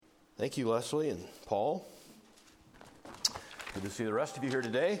Thank you, Leslie and Paul. Good to see the rest of you here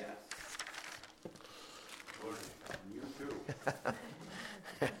today. You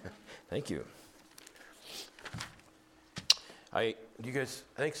too. Thank you. I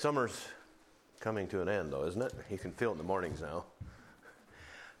think summer's coming to an end, though, isn't it? You can feel it in the mornings now.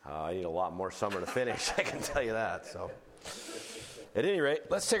 I need a lot more summer to finish, I can tell you that. So, at any rate,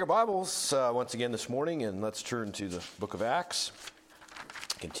 let's take our Bibles once again this morning, and let's turn to the book of Acts.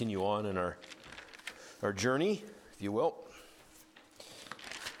 Continue on in our journey, if you will.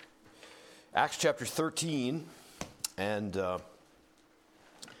 Acts chapter 13, and I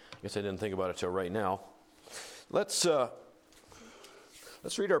guess I didn't think about it till right now. Let's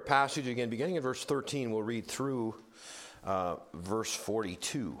read our passage again, beginning in verse 13. We'll read through verse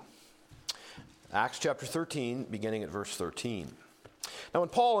 42. Acts chapter 13, beginning at verse 13. Now when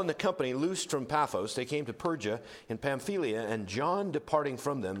Paul and the company loosed from Paphos, they came to Perga in Pamphylia, and John, departing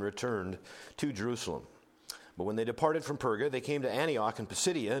from them, returned to Jerusalem. But when they departed from Perga, they came to Antioch in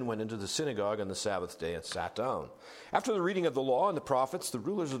Pisidia and went into the synagogue on the Sabbath day and sat down. After the reading of the law and the prophets, the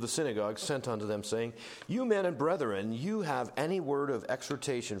rulers of the synagogue sent unto them, saying, You men and brethren, you have any word of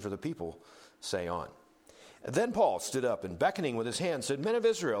exhortation for the people, say on. Then Paul stood up and beckoning with his hand said, Men of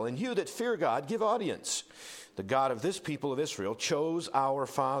Israel, and you that fear God, give audience. The God of this people of Israel chose our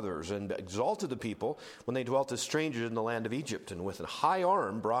fathers and exalted the people when they dwelt as strangers in the land of Egypt, and with a high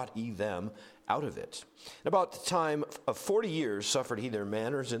arm brought he them out of it. And about the time of 40 years suffered he their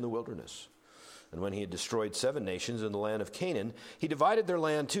manners in the wilderness. And when he had destroyed 7 nations in the land of Canaan, he divided their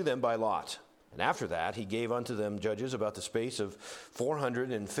land to them by lot. And after that he gave unto them judges about the space of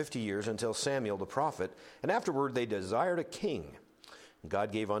 450 years until Samuel the prophet. And afterward they desired a king. And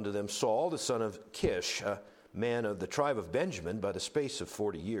God gave unto them Saul the son of Kish, a man of the tribe of Benjamin, by the space of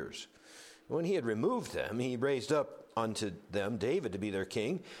 40 years. And when he had removed them, he raised up unto them David to be their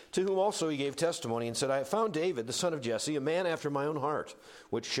king, to whom also he gave testimony, and said, I have found David the son of Jesse, a man after my own heart,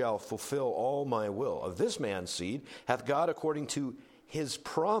 which shall fulfill all my will. Of this man's seed hath God, according to his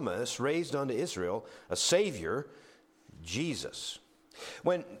promise, raised unto Israel a Savior, Jesus.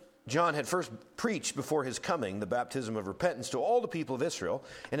 When John had first preached before his coming the baptism of repentance to all the people of Israel,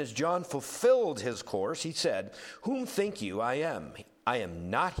 and as John fulfilled his course, he said, Whom think you I am? I am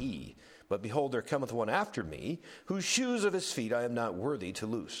not he, but behold, there cometh one after me, whose shoes of his feet I am not worthy to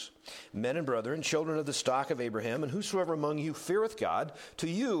loose. Men and brethren, children of the stock of Abraham, and whosoever among you feareth God, to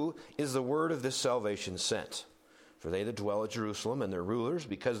you is the word of this salvation sent. For they that dwell at Jerusalem and their rulers,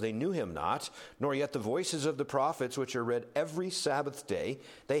 because they knew him not, nor yet the voices of the prophets which are read every Sabbath day,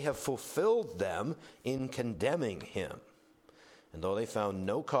 they have fulfilled them in condemning him. And though they found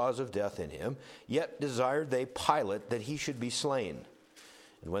no cause of death in him, yet desired they Pilate that he should be slain.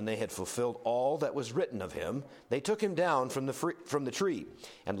 And when they had fulfilled all that was written of him, they took him down from the tree,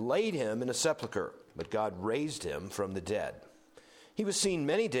 and laid him in a sepulchre. But God raised him from the dead. He was seen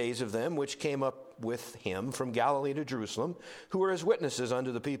many days of them which came up with him from Galilee to Jerusalem, who were as witnesses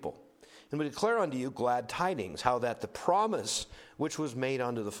unto the people. And we declare unto you glad tidings, how that the promise which was made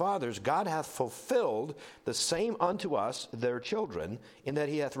unto the fathers, God hath fulfilled the same unto us, their children, in that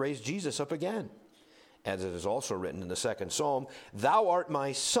he hath raised Jesus up again. As it is also written in the 2nd Psalm, Thou art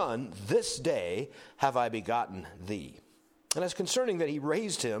my son, this day have I begotten thee. And as concerning that he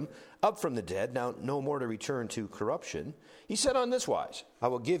raised him up from the dead, now no more to return to corruption, he said on this wise, I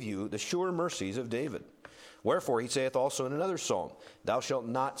will give you the sure mercies of David. Wherefore he saith also in another psalm, Thou shalt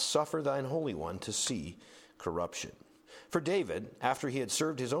not suffer thine Holy One to see corruption. For David, after he had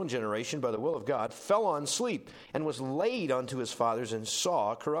served his own generation by the will of God, fell on sleep, and was laid unto his fathers, and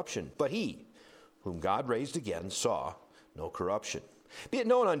saw corruption. But he, whom God raised again, saw no corruption. Be it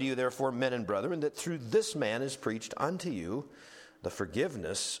known unto you, therefore, men and brethren, that through this man is preached unto you the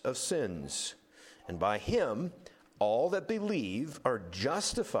forgiveness of sins. And by him all that believe are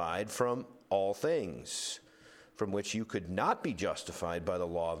justified from all things, from which you could not be justified by the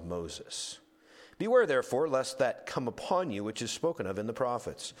law of Moses. Beware, therefore, lest that come upon you which is spoken of in the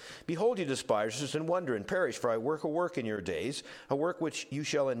prophets. Behold, you despisers, and wonder and perish, for I work a work in your days, a work which you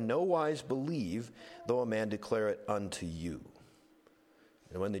shall in no wise believe, though a man declare it unto you.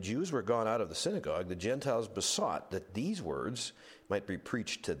 And when the Jews were gone out of the synagogue, the Gentiles besought that these words might be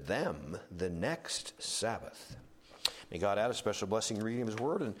preached to them the next Sabbath. May God add a special blessing in reading of his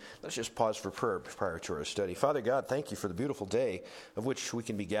word, and let's just pause for prayer prior to our study. Father God, thank you for the beautiful day of which we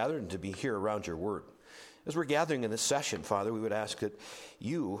can be gathered and to be here around your word. As we're gathering in this session, Father, we would ask that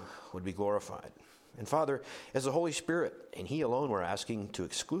you would be glorified. And Father, as the Holy Spirit, and he alone we're asking to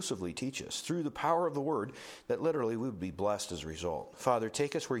exclusively teach us through the power of the word, that literally we would be blessed as a result. Father,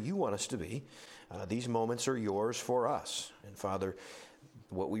 take us where you want us to be. These moments are yours for us. And Father,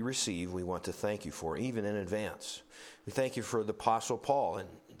 what we receive, we want to thank you for, even in advance. We thank you for the Apostle Paul and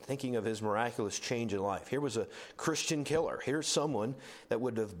thinking of his miraculous change in life. Here was a Christian killer. Here's someone that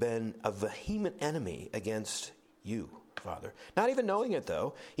would have been a vehement enemy against you, Father. Not even knowing it,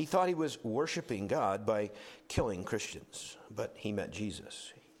 though. He thought he was worshiping God by killing Christians. But he met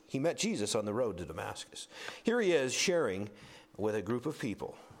Jesus. He met Jesus on the road to Damascus. Here he is sharing with a group of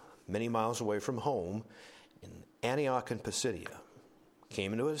people many miles away from home in Antioch and Pisidia.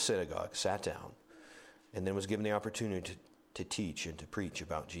 Came into a synagogue, sat down, and then was given the opportunity to teach and to preach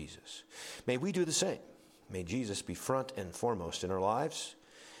about Jesus. May we do the same. May Jesus be front and foremost in our lives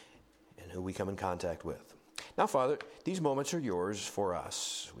and who we come in contact with. Now, Father, these moments are yours for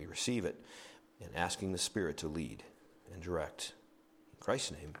us. We receive it and asking the Spirit to lead and direct. In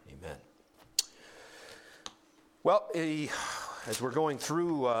Christ's name, amen. Well, as we're going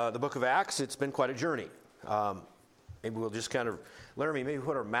through the book of Acts, it's been quite a journey. Maybe we'll just kind of, Laramie, maybe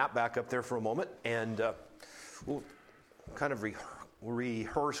put our map back up there for a moment, and we'll kind of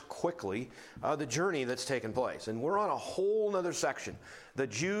rehearse quickly the journey that's taken place. And we're on a whole other section. The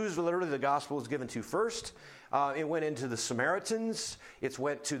Jews, literally the gospel was given to first. It went into the Samaritans. It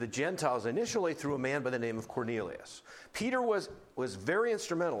went to the Gentiles initially through a man by the name of Cornelius. Peter was very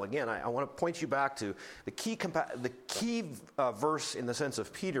instrumental. Again, I want to point you back to the key verse in the sense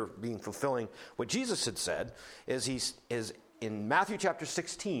of Peter being fulfilling what Jesus had said is in Matthew chapter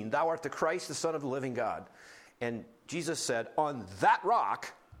 16, "Thou art the Christ, the Son of the living God." And Jesus said, on that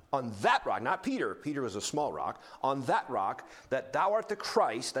rock, not Peter, Peter was a small rock, on that rock, that thou art the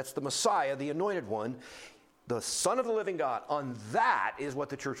Christ, that's the Messiah, the anointed one, the Son of the living God, on that is what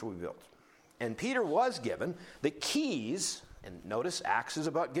the church will be built. And Peter was given the keys, and notice Acts is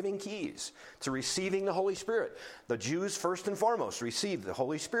about giving keys to receiving the Holy Spirit. The Jews first and foremost received the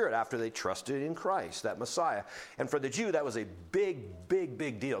Holy Spirit after they trusted in Christ, that Messiah. And for the Jew, that was a big, big,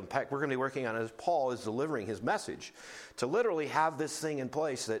 big deal. In fact, we're going to be working on it as Paul is delivering his message, to literally have this thing in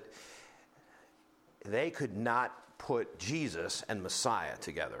place that they could not put Jesus and Messiah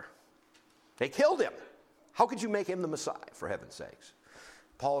together. They killed him. How could you make him the Messiah, for heaven's sakes?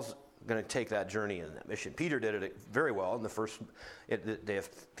 Paul's going to take that journey and that mission. Peter did it very well in the first day of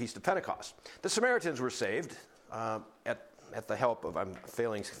Feast of Pentecost. The Samaritans were saved at the help of, I'm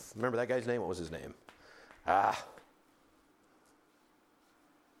failing, remember that guy's name? What was his name? Come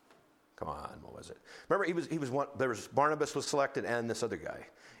on, what was it? Remember, he was one. There was Barnabas was selected, and this other guy.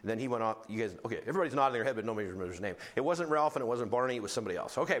 And then he went off. You guys, okay? Everybody's nodding their head, but nobody remembers his name. It wasn't Ralph, and it wasn't Barney. It was somebody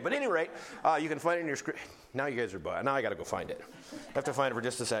else. Okay, but at any rate, you can find it in your script. Now you guys are. Now I got to go find it. I have to find it for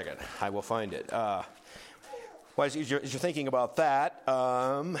just a second. I will find it. As you're thinking about that,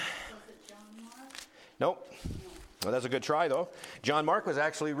 Was it John Mark? nope. Well, that's a good try, though. John Mark was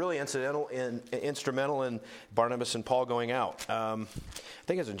actually really instrumental in Barnabas and Paul going out. I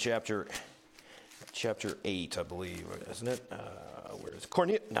think it's in chapter 8, I believe, isn't it? Where is it?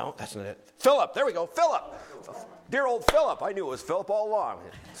 Cornelius? No, that's not it. Philip. There we go. Philip. Dear old Philip. I knew it was Philip all along.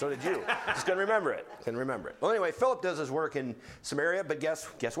 So did you. Just couldn't remember it. Well, anyway, Philip does his work in Samaria, but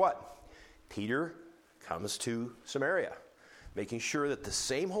guess what? Peter comes to Samaria, making sure that the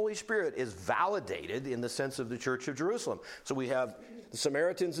same Holy Spirit is validated in the sense of the Church of Jerusalem. So we have the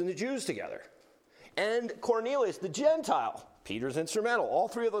Samaritans and the Jews together. And Cornelius, the Gentile. Peter's instrumental. All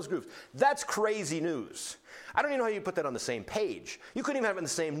three of those groups. That's crazy news. I don't even know how you put that on the same page. You couldn't even have it in the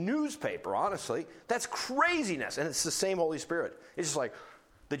same newspaper, honestly. That's craziness. And it's the same Holy Spirit. It's just like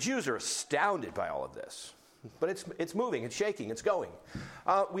the Jews are astounded by all of this. But it's moving, it's shaking, it's going.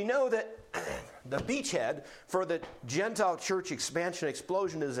 We know that the beachhead for the Gentile church expansion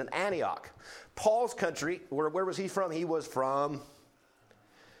explosion is in Antioch. Paul's country, where was he from? He was from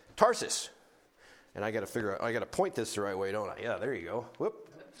Tarsus. And I got to point this the right way, don't I? Yeah, there you go. Whoop,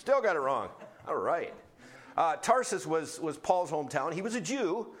 still got it wrong. All right. Tarsus was Paul's hometown. He was a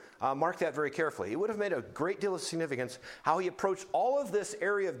Jew. Mark that very carefully. It would have made a great deal of significance how he approached all of this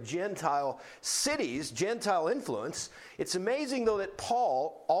area of Gentile cities, Gentile influence. It's amazing, though, that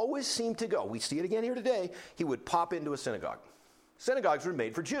Paul always seemed to go. We see it again here today. He would pop into a synagogue. Synagogues were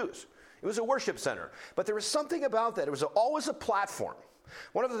made for Jews. It was a worship center. But there was something about that. It was always a platform.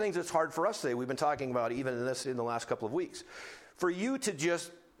 One of the things that's hard for us today, we've been talking about even in the last couple of weeks, for you to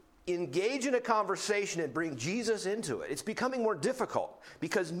just engage in a conversation and bring Jesus into it, it's becoming more difficult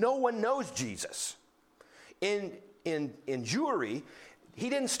because no one knows Jesus. In Jewry, he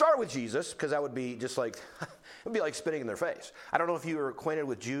didn't start with Jesus because that would be just like, it would be like spitting in their face. I don't know if you are acquainted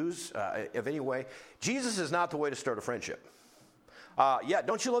with Jews of any way. Jesus is not the way to start a friendship.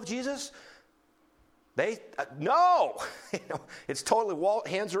 Don't you love Jesus? No. It's totally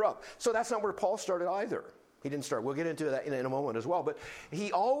hands are up. So that's not where Paul started either. He didn't start. We'll get into that in a moment as well. But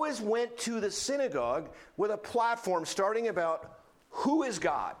he always went to the synagogue with a platform starting about who is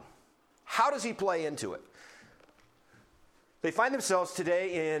God? How does he play into it? They find themselves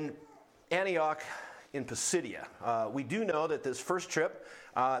today in Antioch in Pisidia. We do know that this first trip,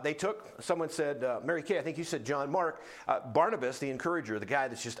 they took, someone said, Mary Kay, I think you said John Mark, Barnabas, the encourager, the guy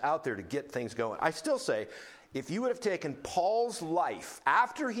that's just out there to get things going. I still say, if you would have taken Paul's life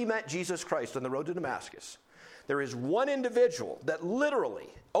after he met Jesus Christ on the road to Damascus, there is one individual that literally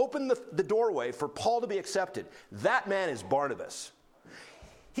opened the doorway for Paul to be accepted. That man is Barnabas.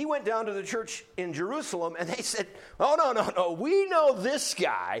 He went down to the church in Jerusalem and they said, oh, no, we know this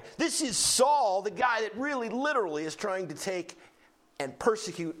guy. This is Saul, the guy that really literally is trying to take and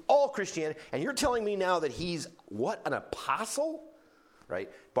persecute all Christianity. And you're telling me now that he's, what, an apostle? Right?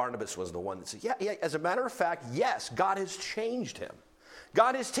 Barnabas was the one that said, yeah, as a matter of fact, yes, God has changed him.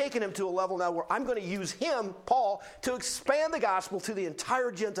 God has taken him to a level now where I'm going to use him, Paul, to expand the gospel to the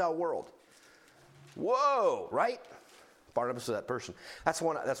entire Gentile world. Whoa, right? Barnabas is that person. That's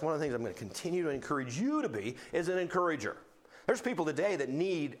one of the things I'm going to continue to encourage you to be, is an encourager. There's people today that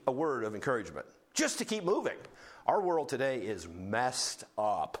need a word of encouragement just to keep moving. Our world today is messed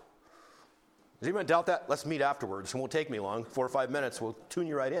up. Does anyone doubt that? Let's meet afterwards. It won't take me long, 4 or 5 minutes. We'll tune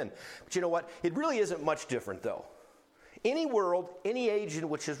you right in. But you know what? It really isn't much different, though. Any world, any age in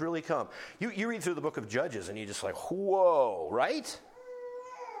which has really come. You read through the book of Judges and you're just like, whoa, right?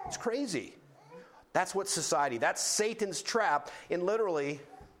 It's crazy. That's what society, that's Satan's trap, and literally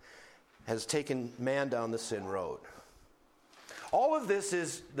has taken man down the sin road. All of this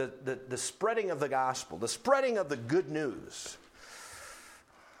is the spreading of the gospel, the spreading of the good news.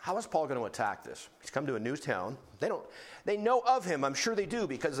 How is Paul going to attack this? He's come to a new town. They know of him. I'm sure they do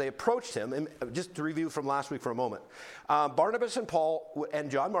because they approached him. And just to review from last week for a moment. Barnabas and Paul and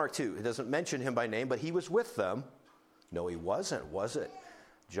John Mark too. It doesn't mention him by name, but he was with them. No, he wasn't, was it?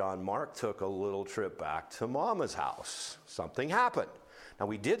 John Mark took a little trip back to Mama's house. Something happened. Now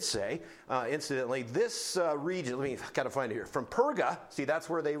we did say, incidentally, this region, let me kind of find it here. From Perga, see that's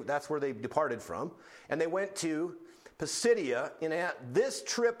where they departed from. And they went to Pisidia. This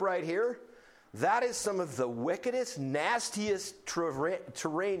trip right here, that is some of the wickedest, nastiest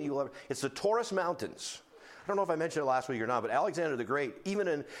terrain you'll ever. It's the Taurus Mountains. I don't know if I mentioned it last week or not, but Alexander the Great,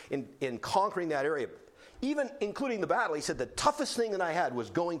 even in conquering that area, even including the battle, he said the toughest thing that I had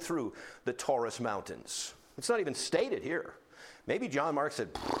was going through the Taurus Mountains. It's not even stated here. Maybe John Mark said,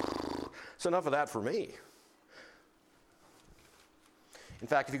 it's enough of that for me. In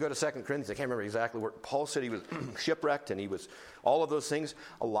fact, if you go to 2 Corinthians, I can't remember exactly where Paul said he was shipwrecked and he was all of those things.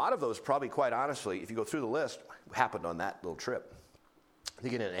 A lot of those probably, quite honestly, if you go through the list, happened on that little trip. They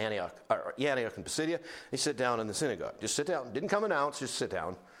get in Antioch and Pisidia. They sit down in the synagogue. Just sit down. Didn't come announce, just sit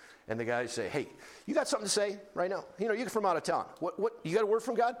down. And the guys say, hey, you got something to say right now? You know, you're from out of town. What? You got a word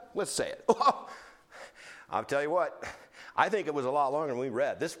from God? Let's say it. I'll tell you what. I think it was a lot longer than we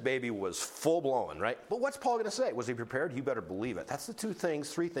read. This baby was full-blown, right? But what's Paul going to say? Was he prepared? You better believe it. That's the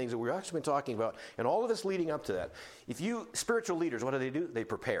three things that we've actually been talking about, and all of this leading up to that. Spiritual leaders, what do? They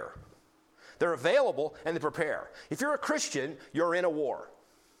prepare. They're available, and they prepare. If you're a Christian, you're in a war.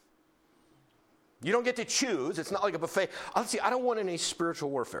 You don't get to choose. It's not like a buffet. I don't want any spiritual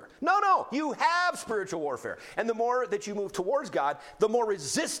warfare. No, you have spiritual warfare. And the more that you move towards God, the more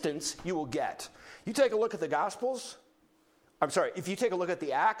resistance you will get. You take a look at the Gospels. If you take a look at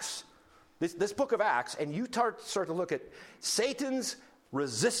the Acts, this book of Acts, and you start to look at Satan's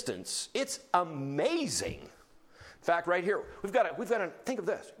resistance, it's amazing. In fact, right here, we've got to think of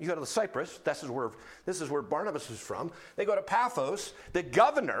this. You go to Cyprus. This is where Barnabas is from. They go to Paphos. The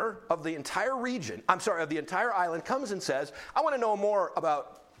governor of the entire region, of the entire island, comes and says, I want to know more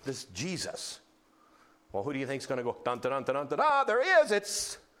about this Jesus. Well, who do you think is going to go, dun, dun, dun, dun, dun, dun, there he is.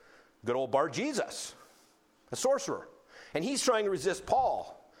 It's good old Bar Jesus, a sorcerer. And he's trying to resist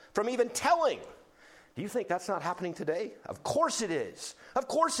Paul from even telling. Do you think that's not happening today? Of course it is. Of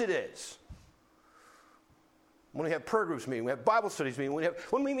course it is. When we have prayer groups meeting, we have Bible studies meeting,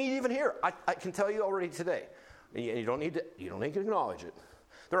 when we meet even here, I can tell you already today, and you don't need to acknowledge it.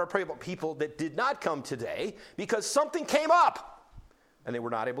 There are people that did not come today because something came up, and they were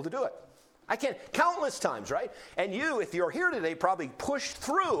not able to do it. Countless times, right? And you, if you're here today, probably pushed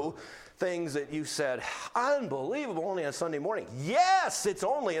through things that you said, unbelievable, only on Sunday morning. Yes, it's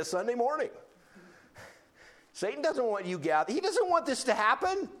only a Sunday morning. Satan doesn't want you gathered. He doesn't want this to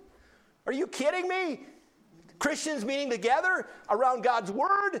happen. Are you kidding me? Christians meeting together around God's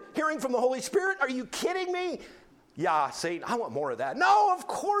Word, hearing from the Holy Spirit. Are you kidding me? Yeah, Satan, I want more of that. No, of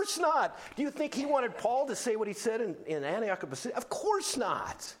course not. Do you think he wanted Paul to say what he said in Antioch of Pisidia? Of course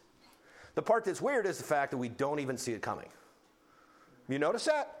not. The part that's weird is the fact that we don't even see it coming. You notice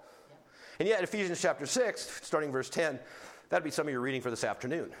that? Yeah. And yet Ephesians chapter 6, starting verse 10, that'd be some of your reading for this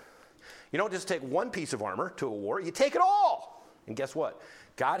afternoon. You don't just take one piece of armor to a war, you take it all. And guess what?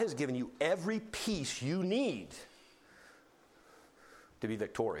 God has given you every piece you need to be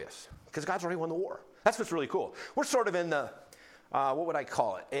victorious. Because God's already won the war. That's what's really cool. We're sort of in the, what would I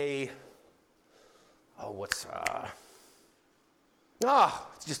call it? It's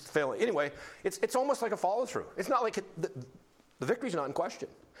just failing. Anyway, it's almost like a follow-through. It's not like the victory's not in question.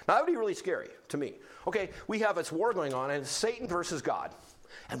 Now, that would be really scary to me. Okay, we have this war going on, and it's Satan versus God.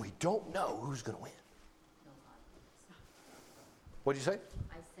 And we don't know who's going to win. No, God wins. What'd you say?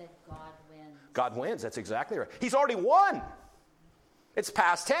 I said God wins. God wins. That's exactly right. He's already won. It's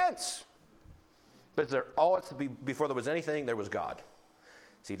past tense. But before there was anything, there was God.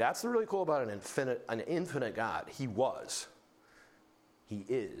 See, that's the really cool about an infinite God. He was. He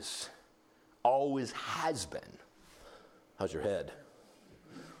is. Always has been. How's your head?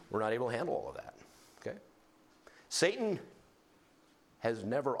 We're not able to handle all of that. Okay? Satan has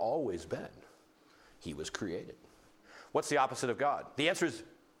never always been. He was created. What's the opposite of God? The answer is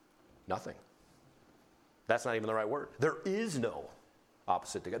nothing. That's not even the right word. There is no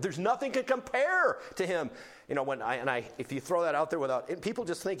opposite to God. There's nothing to compare to him. You know, if you throw that out there without people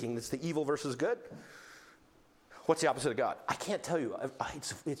just thinking it's the evil versus good, what's the opposite of God? I can't tell you.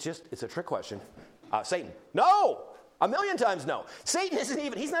 It's a trick question. Satan. No! 1,000,000 times no. Satan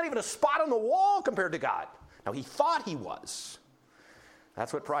he's not even a spot on the wall compared to God. Now, he thought he was.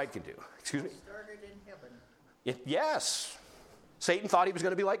 That's what pride can do. Excuse me? Started in heaven. Yes. Satan thought he was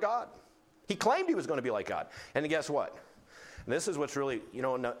going to be like God. He claimed he was going to be like God. And guess what? And this is what's really,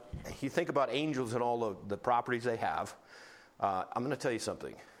 you think about angels and all of the properties they have. I'm going to tell you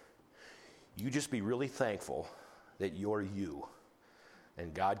something. You just be really thankful that you're you.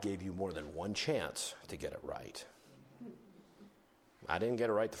 And God gave you more than one chance to get it right. I didn't get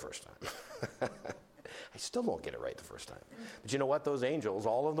it right the first time. I still won't get it right the first time. But you know what? Those angels,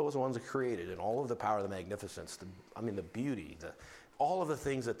 all of those ones are created, and all of the power, the magnificence, the beauty, all of the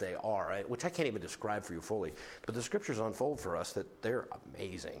things that they are, right? Which I can't even describe for you fully. But the scriptures unfold for us that they're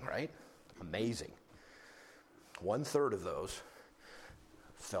amazing, right? Amazing. 1/3 of those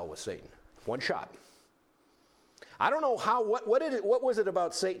fell with Satan. One shot. I don't know what was it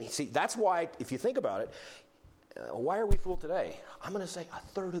about Satan? See, that's why, if you think about it, why are we fooled today? I'm going to say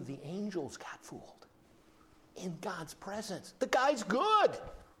 1/3 of the angels got fooled in God's presence. The guy's good.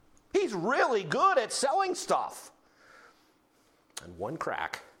 He's really good at selling stuff. And one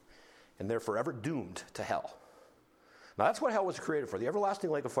crack, and they're forever doomed to hell. Now, that's what hell was created for. The everlasting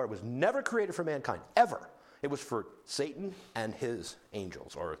lake of fire was never created for mankind, ever. It was for Satan and his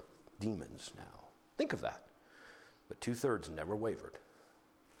angels, or demons now. Think of that. But 2/3 never wavered.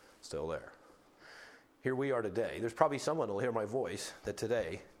 Still there. Here we are today. There's probably someone who will hear my voice that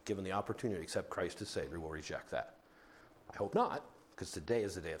today, given the opportunity to accept Christ as Savior, will reject that. I hope not, because today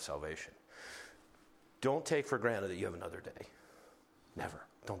is the day of salvation. Don't take for granted that you have another day. Never.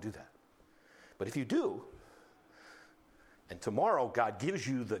 Don't do that. But if you do, and tomorrow God gives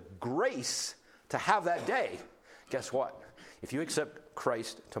you the grace to have that day, guess what? If you accept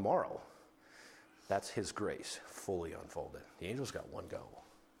Christ tomorrow, that's his grace fully unfolded. The angels got one go.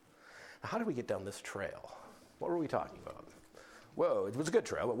 Now, how did we get down this trail? What were we talking about? Whoa, it was a good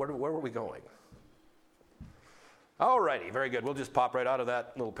trail, but where were we going? All righty, very good. We'll just pop right out of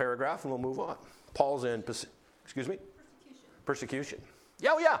that little paragraph and we'll move on. Paul's in, persecution.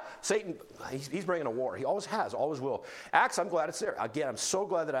 Yeah. Satan, he's bringing a war. He always has, always will. Acts, I'm glad it's there. Again, I'm so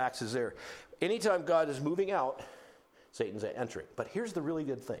glad that Acts is there. Anytime God is moving out, Satan's entering. But here's the really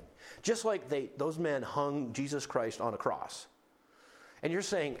good thing. Just like those men hung Jesus Christ on a cross. And you're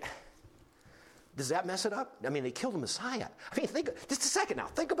saying, does that mess it up? I mean, they killed the Messiah. I mean, just a second now.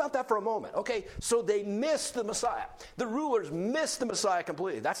 Think about that for a moment. Okay, so they missed the Messiah. The rulers missed the Messiah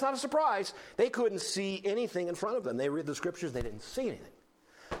completely. That's not a surprise. They couldn't see anything in front of them. They read the scriptures, they didn't see anything.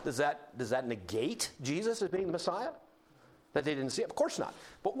 Does that negate Jesus as being the Messiah? That they didn't see it? Of course not.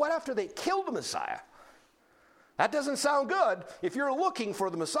 But what after they killed the Messiah? That doesn't sound good. If you're looking for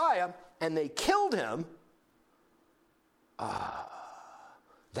the Messiah and they killed him,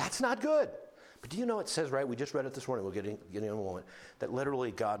 that's not good. But do you know it says, right, we just read it this morning, we'll get in a moment, that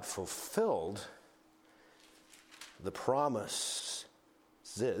literally God fulfilled the promises,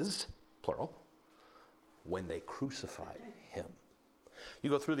 plural, when they crucified him.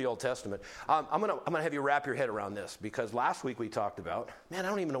 You go through the Old Testament. I'm gonna have you wrap your head around this, because last week we talked about, man, I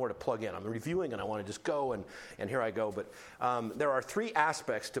don't even know where to plug in. I'm reviewing and I want to just go, and here I go. But there are 3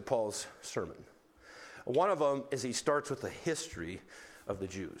 aspects to Paul's sermon. One of them is he starts with the history of the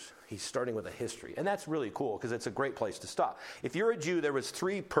Jews. He's starting with a history. And that's really cool because it's a great place to stop. If you're a Jew, there was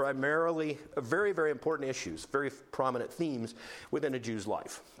three primarily very, very important issues, very prominent themes within a Jew's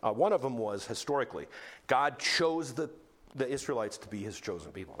life. One of them was, historically, God chose the Israelites to be his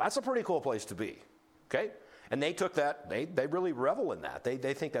chosen people. That's a pretty cool place to be, okay? And they took that, they really revel in that.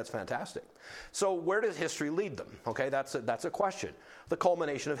 They think that's fantastic. So where does history lead them? Okay, that's a question. The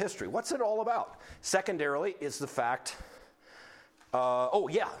culmination of history. What's it all about? Secondarily is the fact,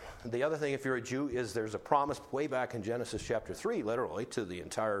 the other thing if you're a Jew is there's a promise way back in Genesis chapter 3, literally, to the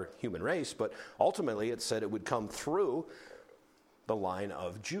entire human race, but ultimately it said it would come through the line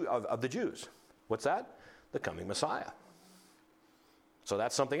of the Jews. What's that? The coming Messiah. So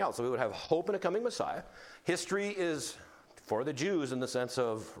that's something else. So we would have hope in a coming Messiah. History is for the Jews in the sense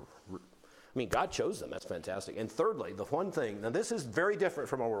of, God chose them. That's fantastic. And thirdly, the one thing, now this is very different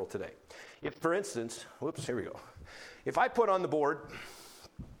from our world today. If, for instance, here we go. If I put on the board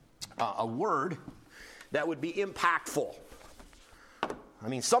a word that would be impactful,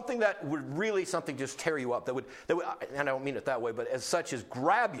 something that would really just tear you up, that would, and I don't mean it that way, but as such as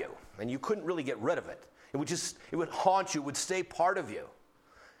grab you, and you couldn't really get rid of it. It would haunt you, it would stay part of you.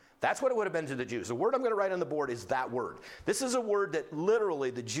 That's what it would have been to the Jews. The word I'm going to write on the board is that word. This is a word that literally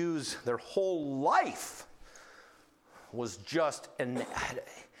the Jews, their whole life was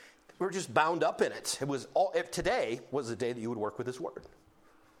we're just bound up in it. If today was the day that you would work with this word.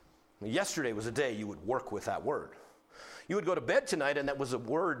 Yesterday was a day you would work with that word. You would go to bed tonight and that was a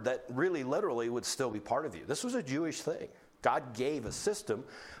word that really literally would still be part of you. This was a Jewish thing. God gave a system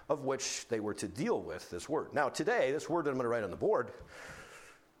of which they were to deal with this word. Now today, this word that I'm going to write on the board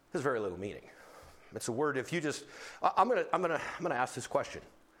has very little meaning. It's a word. If you just, I'm going to ask this question.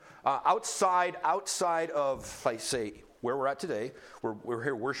 Outside of, like, say, where we're at today, we're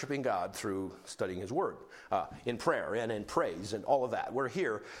here worshiping God through studying His Word, in prayer and in praise and all of that. We're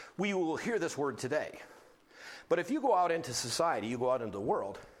here. We will hear this word today. But if you go out into society, you go out into the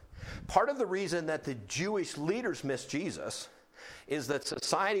world. Part of the reason that the Jewish leaders miss Jesus is that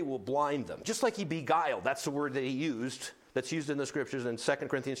society will blind them. Just like he beguiled, that's the word that he used, that's used in the scriptures in 2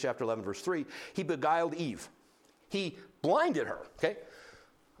 Corinthians chapter 11, verse 3. He beguiled Eve. He blinded her, okay?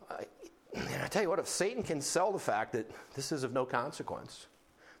 And I tell you what, if Satan can sell the fact that this is of no consequence,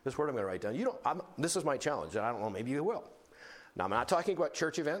 this word I'm going to write down, this is my challenge, and I don't know, maybe you will. Now, I'm not talking about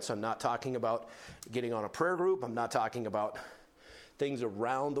church events. I'm not talking about getting on a prayer group. I'm not talking about things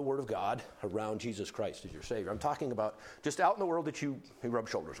around the Word of God, around Jesus Christ as your Savior. I'm talking about just out in the world that you rub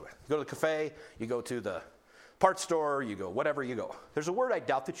shoulders with. You go to the cafe, you go to the parts store, you go whatever you go. There's a word I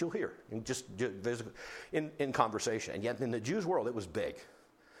doubt that you'll hear in conversation. And yet in the Jews' world, it was big.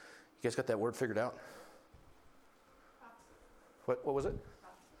 You guys got that word figured out? What was it?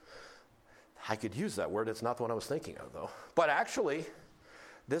 I could use that word. It's not the one I was thinking of, though. But actually,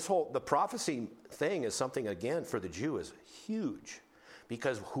 the prophecy thing is something, again, for the Jew is huge.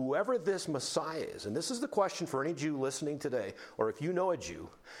 Because whoever this Messiah is, and this is the question for any Jew listening today, or if you know a Jew,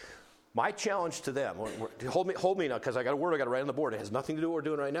 my challenge to them, hold me now, because I got a word I got to write on the board. It has nothing to do with what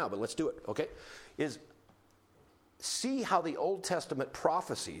we're doing right now, but let's do it, okay? Is see how the Old Testament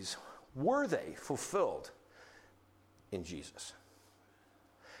prophecies, were they fulfilled in Jesus?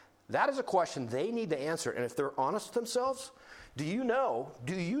 That is a question they need to answer. And if they're honest with themselves, do you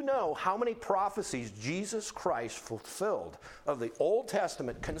know how many prophecies Jesus Christ fulfilled of the Old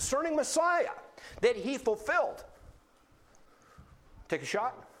Testament concerning Messiah that he fulfilled? Take a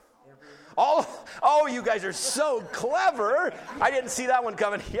shot. Oh, you guys are so clever. I didn't see that one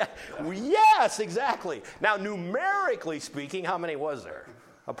coming. Yeah. Yes, exactly. Now, numerically speaking, how many was there?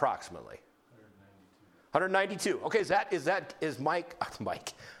 Approximately. 192. Okay, is Mike?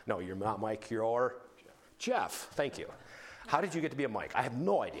 No, you're not Mike. You're Jeff. Thank you. How did you get to be a Mike? I have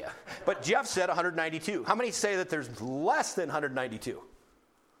no idea. But Jeff said 192. How many say that there's less than 192?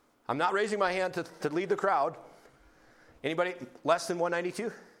 I'm not raising my hand to lead the crowd. Anybody less than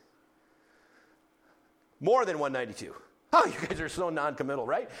 192? More than 192. Oh, you guys are so non-committal,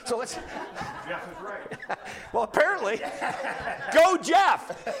 right? So let's... Jeff is right. Well, apparently, go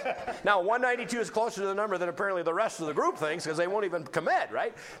Jeff! Now, 192 is closer to the number than apparently the rest of the group thinks because they won't even commit,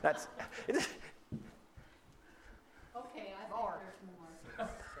 right? That's... Okay, I think there's more.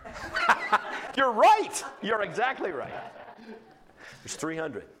 You're right! You're exactly right. There's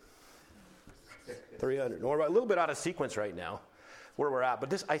 300. 300. We're a little bit out of sequence right now, where we're at, but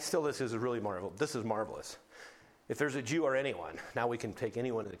this is really marvelous. This is marvelous. If there's a Jew or anyone, now we can take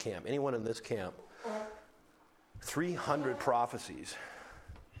anyone in the camp. Anyone in this camp, 300 prophecies.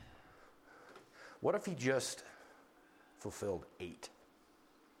 What if he just fulfilled 8?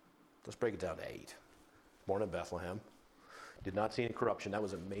 Let's break it down to 8. Born in Bethlehem. Did not see any corruption. That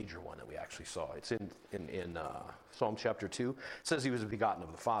was a major one that we actually saw. It's in Psalm chapter 2. It says he was begotten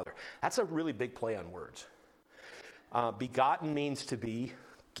of the Father. That's a really big play on words. Begotten means to be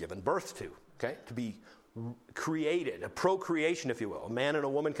given birth to, okay? To be created, a procreation, if you will. A man and a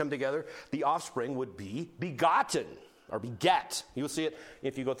woman come together, the offspring would be begotten, or beget. You'll see it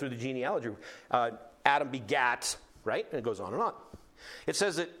if you go through the genealogy. Adam begat, right? And it goes on and on. It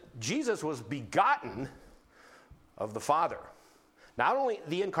says that Jesus was begotten of the Father. Not only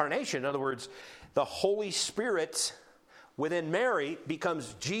the incarnation, in other words, the Holy Spirit within Mary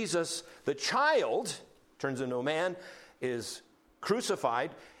becomes Jesus, the child, turns into a man, is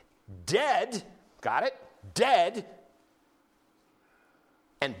crucified, dead, got it? Dead,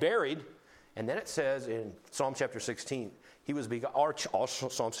 and buried. And then it says in Psalm chapter 16, he was begotten, or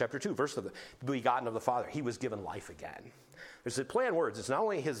Psalm chapter 2, verse of the begotten of the Father. He was given life again. There's a play on words. It's not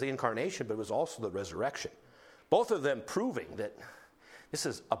only the incarnation, but it was also the resurrection. Both of them proving that this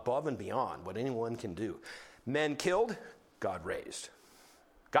is above and beyond what anyone can do. Men killed, God raised.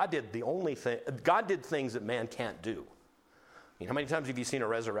 God did things that man can't do. I mean, how many times have you seen a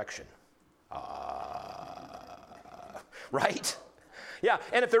resurrection? Right? Yeah,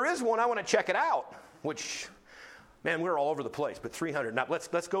 and if there is one, I want to check it out, which, man, we're all over the place, but 300. Now,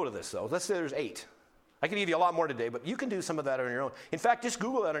 let's go to this, though. Let's say there's 8. I can give you a lot more today, but you can do some of that on your own. In fact, just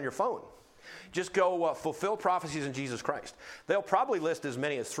Google that on your phone. Just go fulfill prophecies in Jesus Christ. They'll probably list as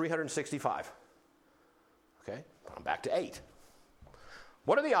many as 365. Okay, I'm back to 8.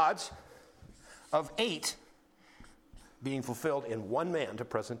 What are the odds of 8 being fulfilled in one man to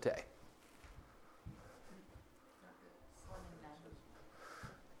present day?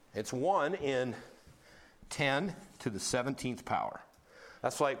 It's 1 in 10 to the 17th power.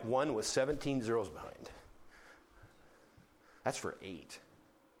 That's like 1 with 17 zeros behind. That's for 8.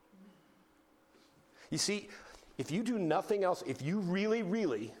 You see, if you do nothing else, if you really,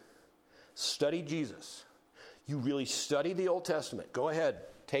 really study Jesus, you really study the Old Testament, go ahead,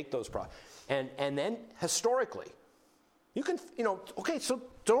 take those and then historically, you can, okay, so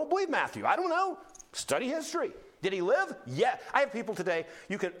don't believe Matthew. I don't know. Study history. Did he live? Yeah. I have people today,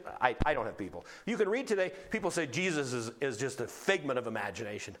 I don't have people. You can read today, people say Jesus is just a figment of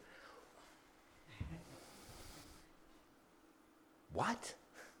imagination. What?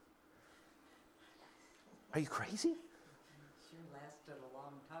 Are you crazy? Sure lasted a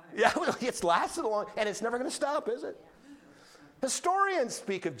long time. Yeah, well, it's lasted a long, and it's never going to stop, is it? Historians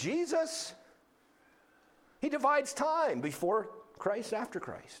speak of Jesus. He divides time before Christ, after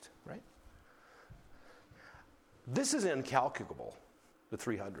Christ, right? This is incalculable, the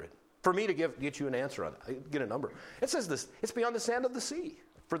 300. For me to get you an answer on it, get a number. It says this, it's beyond the sand of the sea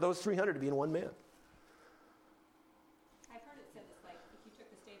for those 300 to be in one man. I've heard it said this, like, if you took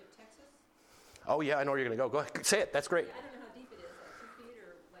the state of Texas. Oh, yeah, I know where you're going to go. Go ahead, say it. That's great. I don't know how deep it is, like 2 feet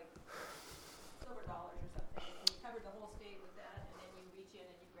or like silver dollars or something. And you covered the whole state with that, and then you reach in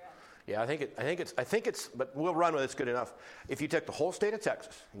and you grab it. Yeah, I think it's, but we'll run with it. It's good enough. If you took the whole state of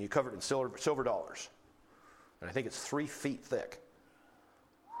Texas and you covered it in silver dollars, and I think it's 3 feet thick.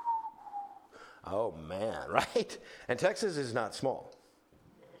 Oh, man, right? And Texas is not small.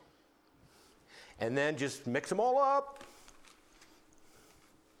 And then just mix them all up.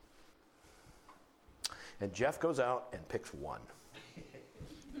 And Jeff goes out and picks one.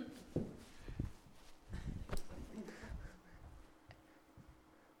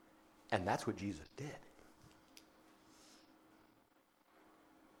 And that's what Jesus did.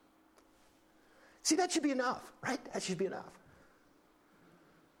 See, that should be enough, right? That should be enough.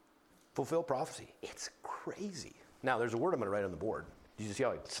 Fulfill prophecy. It's crazy. Now, there's a word I'm going to write on the board. Did you see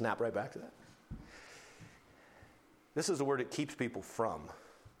how I snap right back to that? This is a word that keeps people from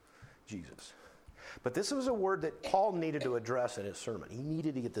Jesus. But this was a word that Paul needed to address in his sermon. He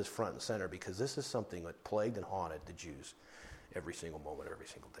needed to get this front and center because this is something that plagued and haunted the Jews every single moment, every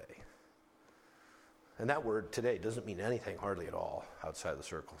single day. And that word today doesn't mean anything hardly at all outside the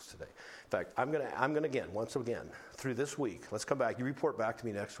circles today. In fact, I'm gonna again, once again, through this week, let's come back. You report back to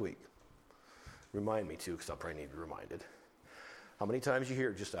me next week. Remind me too, because I'll probably need to be reminded. How many times you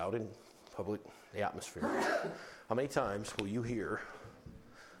hear just out in public, the atmosphere, how many times will you hear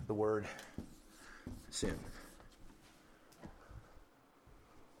the word sin?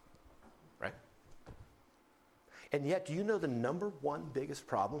 Right? And yet, do you know the number one biggest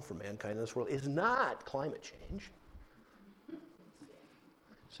problem for mankind in this world is not climate change?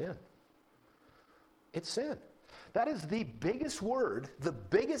 Sin. It's sin. That is the biggest word, the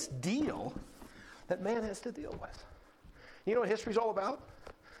biggest deal that man has to deal with. You know what history's all about?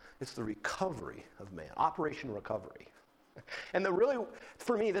 It's the recovery of man, Operation Recovery. And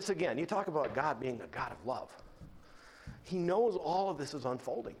for me, this again, you talk about God being a God of love. He knows all of this is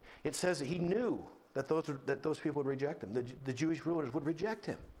unfolding. It says that he knew that those people would reject him. The Jewish rulers would reject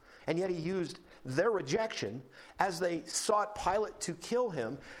him. And yet he used their rejection as they sought Pilate to kill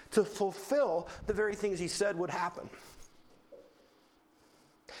him to fulfill the very things he said would happen.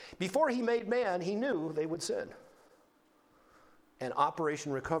 Before he made man, he knew they would sin. And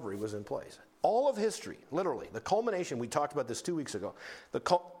Operation Recovery was in place. All of history, literally, the culmination, we talked about this 2 weeks ago,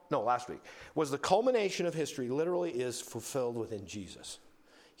 last week, was the culmination of history literally is fulfilled within Jesus.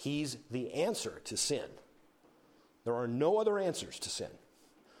 He's the answer to sin. There are no other answers to sin.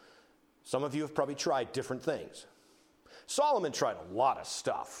 Some of you have probably tried different things. Solomon tried a lot of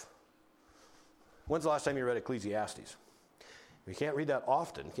stuff. When's the last time you read Ecclesiastes? You can't read that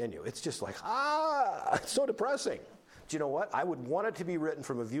often, can you? It's just like, it's so depressing. Do you know what? I would want it to be written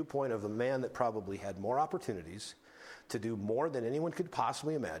from a viewpoint of a man that probably had more opportunities to do more than anyone could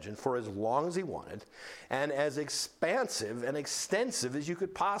possibly imagine for as long as he wanted, and as expansive and extensive as you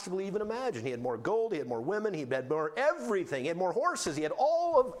could possibly even imagine. He had more gold, he had more women, he had more everything, he had more horses, he had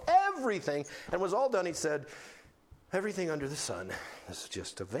all of everything, and was all done. He said, everything under the sun is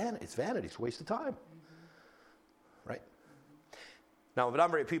just it's vanity, it's a waste of time. Right? Now,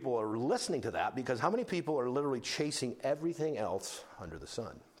 not many people are listening to that, because how many people are literally chasing everything else under the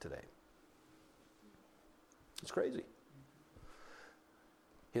sun today? It's crazy.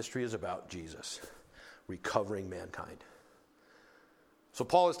 History is about Jesus recovering mankind. So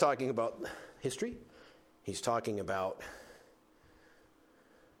Paul is talking about history. He's talking about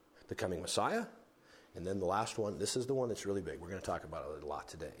the coming Messiah. And then the last one, this is the one that's really big. We're going to talk about it a lot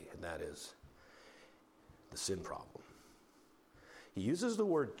today, and that is the sin problem. He uses the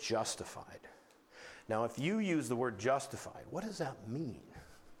word justified. Now, if you use the word justified, what does that mean?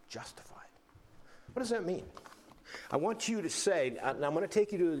 Justified. What does that mean? I want you to say, and I'm going to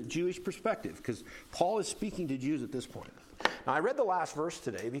take you to the Jewish perspective, because Paul is speaking to Jews at this point. Now, I read the last verse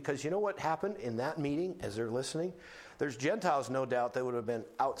today because you know what happened in that meeting as they're listening? There's Gentiles, no doubt, that would have been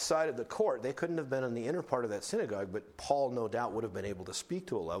outside of the court. They couldn't have been in the inner part of that synagogue, but Paul, no doubt, would have been able to speak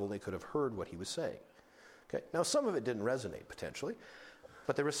to a level they could have heard what he was saying. Okay. Now, some of it didn't resonate, potentially,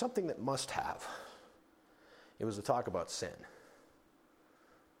 but there was something that must have. It was the talk about sin.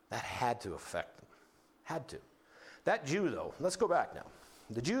 That had to affect them. Had to. That Jew, though, let's go back now.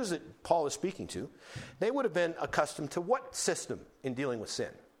 The Jews that Paul is speaking to, they would have been accustomed to what system in dealing with sin?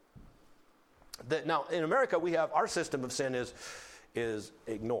 Now, in America, we have our system of sin is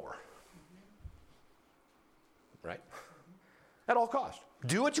ignore. Right? At all costs.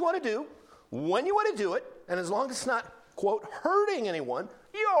 Do what you want to do, when you want to do it, and as long as it's not, quote, hurting anyone,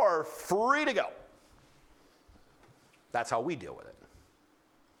 you're free to go. That's how we deal with it.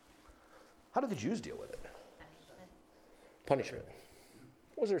 How did the Jews deal with it? Punishment.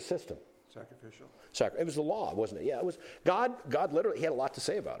 What was their system? Sacrificial. It was the law, wasn't it? Yeah, it was. God literally, he had a lot to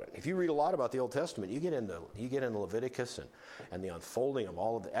say about it. If you read a lot about the Old Testament, you get into Leviticus and the unfolding of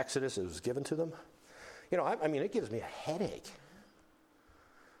all of the Exodus that was given to them. You know, I mean, it gives me a headache.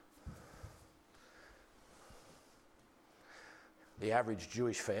 The average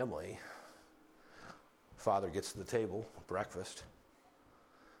Jewish family, father gets to the table, breakfast.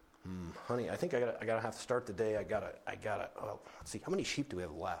 Honey, I think I gotta have to start the day. I gotta. Well, let's see. How many sheep do we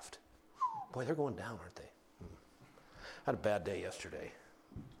have left? Boy, they're going down, aren't they? I had a bad day yesterday.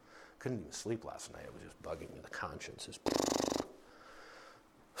 Couldn't even sleep last night. It was just bugging me. The conscience is.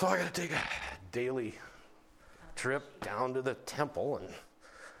 So I gotta take a daily trip down to the temple, and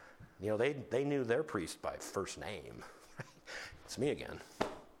you know they knew their priest by first name. It's me again.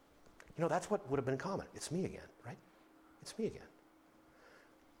 You know, that's what would have been common. It's me again, right? It's me again.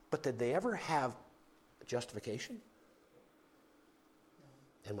 But did they ever have justification?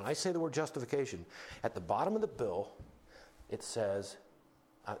 And when I say the word justification, at the bottom of the bill, it says,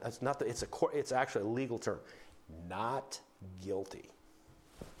 it's actually a legal term, not guilty.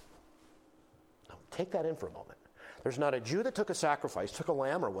 Now, take that in for a moment. There's not a Jew that took a sacrifice, took a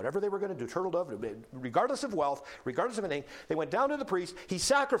lamb or whatever they were going to do, turtle dove, regardless of wealth, regardless of anything. They went down to the priest, he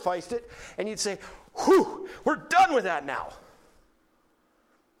sacrificed it, and you'd say, whew, we're done with that now.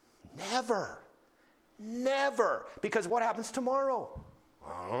 Never. Because what happens tomorrow?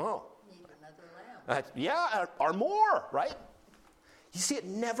 I don't know. Need another lamb. Or more, right? You see, it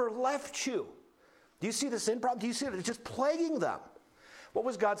never left you. Do you see the sin problem? Do you see it? It's just plaguing them. What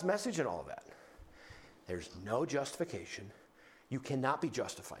was God's message in all of that? There's no justification. You cannot be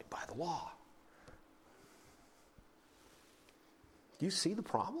justified by the law. Do you see the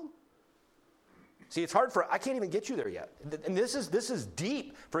problem? See, it's hard I can't even get you there yet. And this is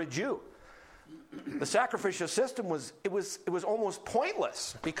deep for a Jew. The sacrificial system was almost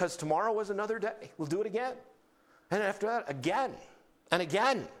pointless because tomorrow was another day. We'll do it again. And after that, again and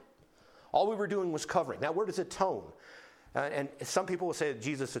again. All we were doing was covering. That word is atone. And some people will say that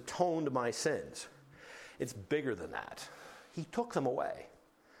Jesus atoned my sins. It's bigger than that. He took them away.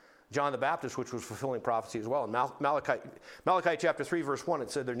 John the Baptist, which was fulfilling prophecy as well. In Malachi chapter 3, verse 1,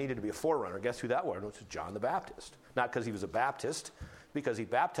 it said there needed to be a forerunner. Guess who that was? It was John the Baptist. Not because he was a Baptist, because he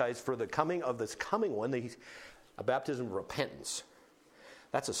baptized for the coming of this coming one, a baptism of repentance.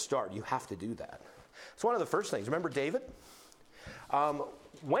 That's a start. You have to do that. It's one of the first things. Remember David?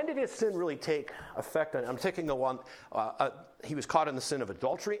 When did his sin really take effect? I'm taking the one, he was caught in the sin of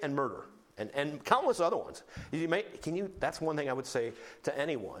adultery and murder. And countless other ones. That's one thing I would say to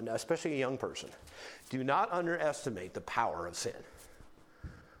anyone, especially a young person. Do not underestimate the power of sin.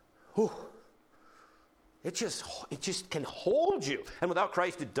 Whew. It just can hold you. And without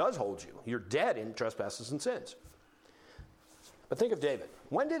Christ, it does hold you. You're dead in trespasses and sins. But think of David.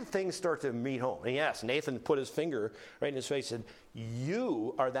 When did things start to meet home? And yes, Nathan put his finger right in his face and said,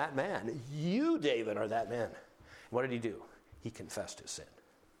 you are that man. You, David, are that man. What did he do? He confessed his sin.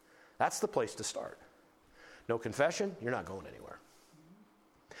 That's the place to start. No confession, you're not going anywhere.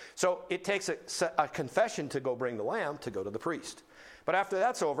 So it takes a confession to go bring the lamb to go to the priest. But after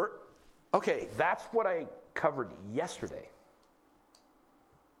that's over, okay, that's what I covered yesterday.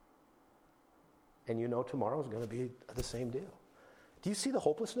 And you know tomorrow is going to be the same deal. Do you see the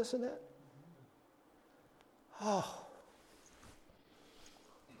hopelessness in that? Oh.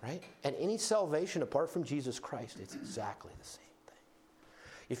 Right? And any salvation apart from Jesus Christ, it's exactly the same.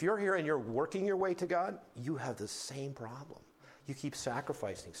 If you're here and you're working your way to God, you have the same problem. You keep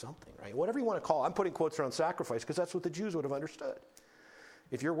sacrificing something, right? Whatever you want to call it. I'm putting quotes around sacrifice because that's what the Jews would have understood.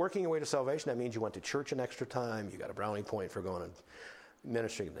 If you're working your way to salvation, that means you went to church an extra time, you got a brownie point for going and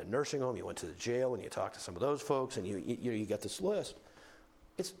ministering in the nursing home, you went to the jail and you talked to some of those folks and you got this list.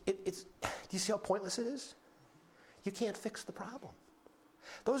 Do you see how pointless it is? You can't fix the problem.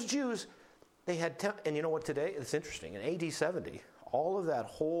 Those Jews, they had, and you know what today? It's interesting. In AD 70, all of that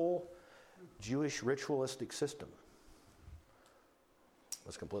whole Jewish ritualistic system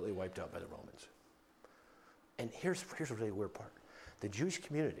was completely wiped out by the Romans. And here's a really weird part. The Jewish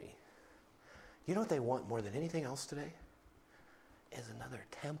community, you know what they want more than anything else today? Is another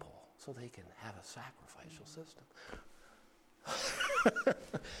temple so they can have a sacrificial system.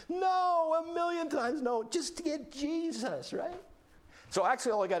 No, 1,000,000 times no. Just to get Jesus, right? So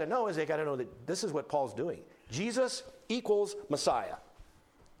actually all I got to know is they got to know that this is what Paul's doing. Jesus equals Messiah.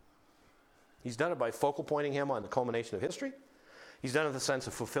 He's done it by focal pointing him on the culmination of history. He's done it in the sense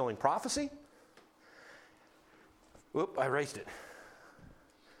of fulfilling prophecy. Whoop, I erased it.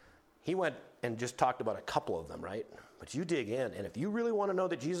 He went and just talked about a couple of them, right? But you dig in, and if you really want to know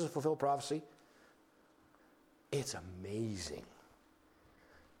that Jesus fulfilled prophecy, it's amazing.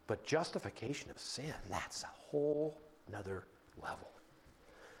 But justification of sin, that's a whole nother level.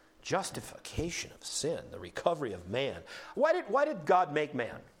 Justification of sin, the recovery of man. Why did God make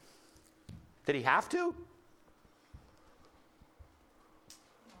man? Did he have to?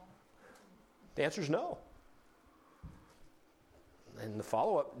 The answer is no. And the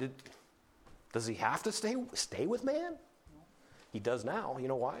follow-up, does he have to stay with man? He does now. You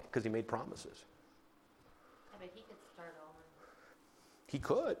know why? Because he made promises. But he could start over. He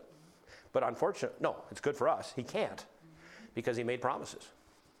could. But unfortunately, no, it's good for us. He can't because he made promises.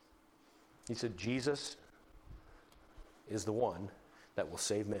 He said, Jesus is the one that will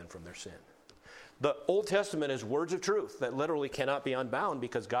save man from their sin. The Old Testament is words of truth that literally cannot be unbound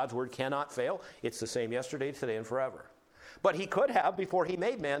because God's word cannot fail. It's the same yesterday, today, and forever. But he could have, before he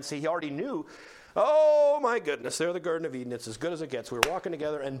made man, see, he already knew, oh my goodness, they're the Garden of Eden. It's as good as it gets. We were walking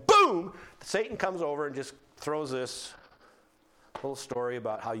together and boom, Satan comes over and just throws this little story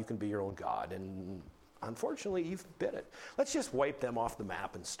about how you can be your own God. And unfortunately, Eve bit it. Let's just wipe them off the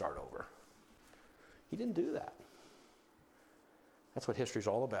map and start over. He didn't do that. That's what history's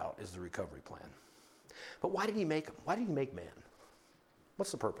all about, is the recovery plan. But why did he make man?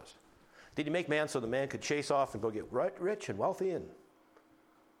 What's the purpose? Did he make man so the man could chase off and go get rich and wealthy? And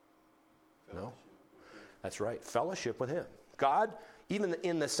no, that's right. Fellowship with him. God, even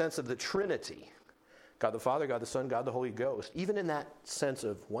in the sense of the Trinity, God the Father, God the Son, God the Holy Ghost, even in that sense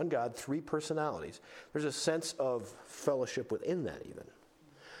of one God, three personalities, there's a sense of fellowship within that even.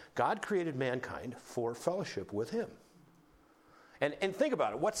 God created mankind for fellowship with him. And think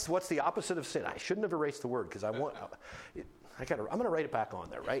about it. What's the opposite of sin? I shouldn't have erased the word because I'm going to write it back on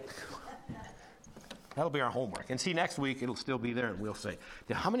there, right? That'll be our homework. And see, next week it'll still be there, and we'll say,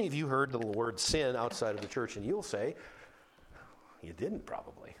 now, how many of you heard the word sin outside of the church? And you'll say, you didn't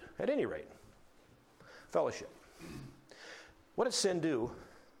probably. At any rate, fellowship. What does sin do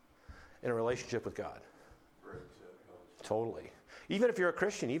in a relationship with God? Breaks Totally. Even if you're a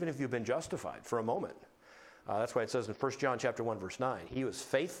Christian, even if you've been justified for a moment. That's why it says in 1 John chapter 1, verse 9, he was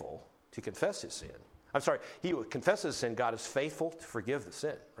faithful to confess his sin. I'm sorry, he who confesses sin, God is faithful to forgive the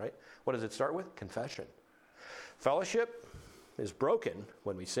sin, right? What does it start with? Confession. Fellowship is broken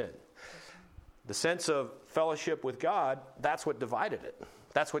when we sin. The sense of fellowship with God, that's what divided it.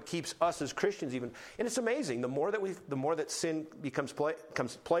 That's what keeps us as Christians even. And it's amazing. The more that sin comes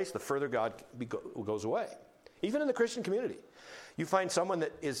to place, the further God goes away. Even in the Christian community. You find someone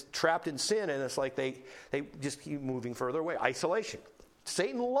that is trapped in sin, and it's like they just keep moving further away. Isolation.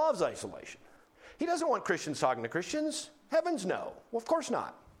 Satan loves isolation. He doesn't want Christians talking to Christians. Heavens no. Well, of course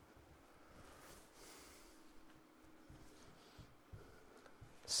not.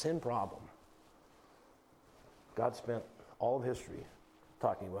 Sin problem. God spent all of history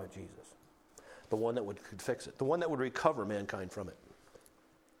talking about Jesus. The one that could fix it. The one that would recover mankind from it.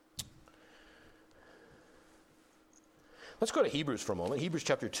 Let's go to Hebrews for a moment. Hebrews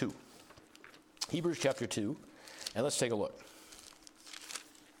chapter 2. Hebrews chapter 2. And let's take a look.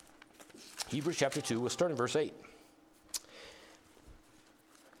 Hebrews chapter 2. We'll start in verse 8.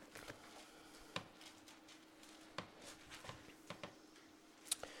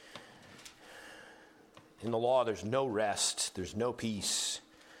 In the law, there's no rest. There's no peace.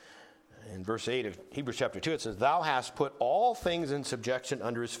 In verse 8 of Hebrews chapter 2, it says, Thou hast put all things in subjection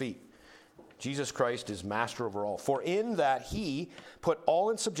under his feet. Jesus Christ is master over all. For in that he put all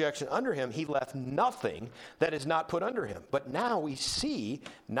in subjection under him, he left nothing that is not put under him. But now we see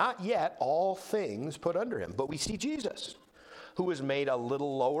not yet all things put under him, but we see Jesus, who was made a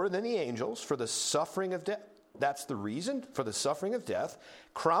little lower than the angels for the suffering of death. That's the reason for the suffering of death,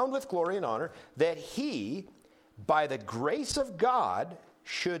 crowned with glory and honor, that he, by the grace of God,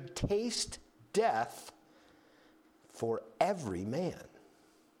 should taste death for every man.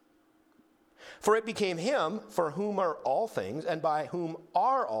 For it became him for whom are all things, and by whom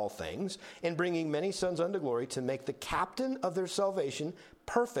are all things, in bringing many sons unto glory, to make the captain of their salvation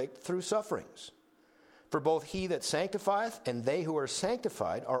perfect through sufferings. For both he that sanctifieth and they who are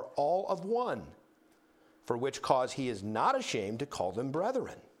sanctified are all of one, for which cause he is not ashamed to call them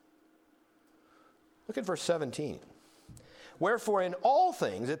brethren. Look at verse 17. Wherefore in all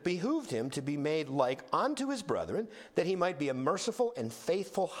things it behooved him to be made like unto his brethren, that he might be a merciful and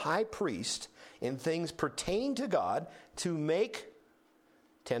faithful high priest in things pertaining to God, to make,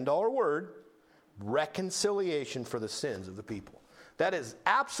 $10 word, reconciliation for the sins of the people. That is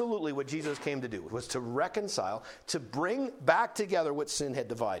absolutely what Jesus came to do, was to reconcile, to bring back together what sin had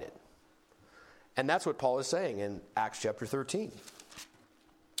divided. And that's what Paul is saying in Acts chapter 13.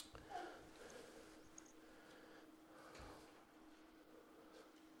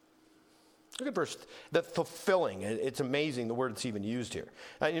 Look at verse, the fulfilling. It's amazing the word that's even used here.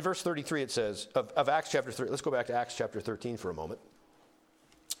 In verse 33 it says, of Acts chapter 3, let's go back to Acts chapter 13 for a moment.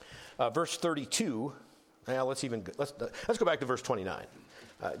 Verse 32, now let's go back to verse 29.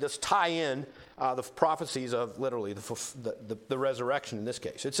 Let's tie in the prophecies of literally the resurrection in this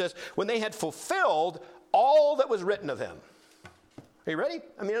case. It says, when they had fulfilled all that was written of him. Are you ready?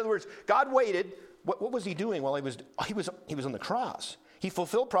 I mean, in other words, God waited. What was he doing while he was on the cross? He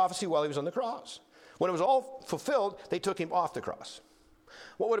fulfilled prophecy while he was on the cross. When it was all fulfilled, they took him off the cross.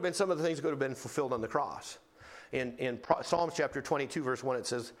 What would have been some of the things that would have been fulfilled on the cross? In Psalms chapter 22, verse 1, it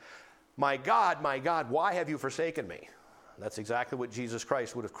says, my God, why have you forsaken me? That's exactly what Jesus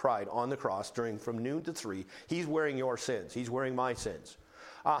Christ would have cried on the cross from noon to 3. He's wearing your sins. He's wearing my sins.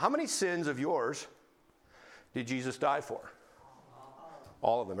 How many sins of yours did Jesus die for?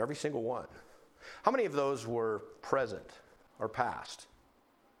 All of them, every single one. How many of those were present or past?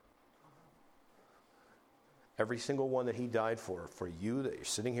 Every single one that he died for you that you're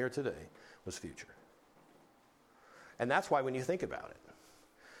sitting here today, was future. And that's why when you think about it,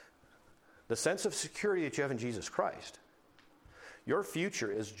 the sense of security that you have in Jesus Christ, your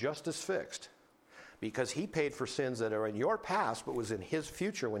future is just as fixed because he paid for sins that are in your past but was in his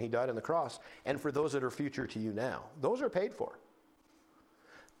future when he died on the cross, and for those that are future to you now. Those are paid for.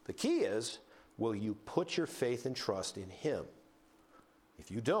 The key is, will you put your faith and trust in him? If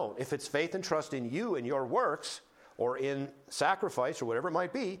you don't, if it's faith and trust in you and your works or in sacrifice or whatever it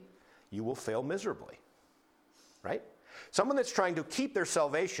might be, you will fail miserably. Right? Someone that's trying to keep their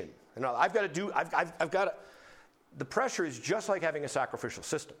salvation, and the pressure is just like having a sacrificial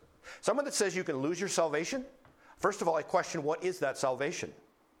system. Someone that says you can lose your salvation, first of all, I question, what is that salvation?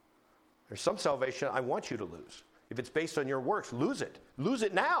 There's some salvation I want you to lose. If it's based on your works, lose it. Lose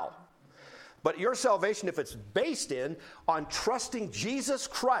it now. But your salvation, if it's based on trusting Jesus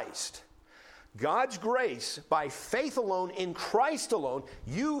Christ God's grace by faith alone in Christ alone,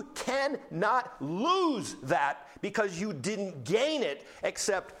 you cannot lose that because you didn't gain it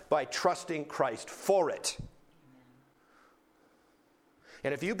except by trusting Christ for it.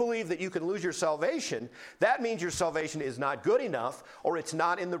 And if you believe that you can lose your salvation, that means your salvation is not good enough or it's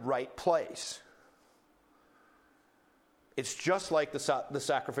not in the right place. It's just like the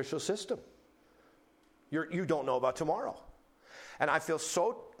sacrificial system. You don't know about tomorrow. And I feel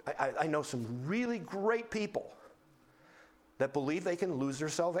I know some really great people that believe they can lose their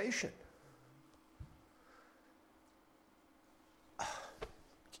salvation.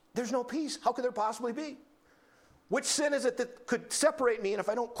 There's no peace. How could there possibly be? Which sin is it that could separate me? And if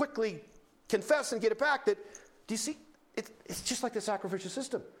I don't quickly confess and get it back, do you see? It's just like the sacrificial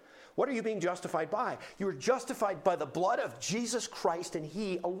system. What are you being justified by? You are justified by the blood of Jesus Christ and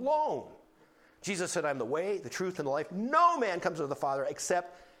He alone. Jesus said, I'm the way, the truth, and the life. No man comes to the Father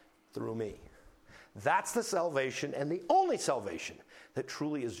except through me. That's the salvation and the only salvation that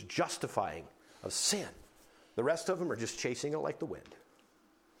truly is justifying of sin. The rest of them are just chasing it like the wind.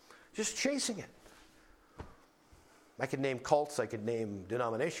 Just chasing it. I could name cults, I could name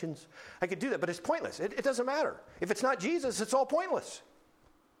denominations. I could do that, but it's pointless. It doesn't matter. If it's not Jesus, it's all pointless.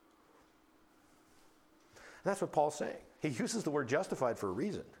 And that's what Paul's saying. He uses the word justified for a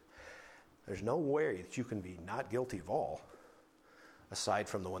reason. There's no way that you can be not guilty of all aside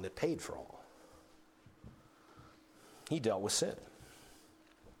from the one that paid for all. He dealt with sin.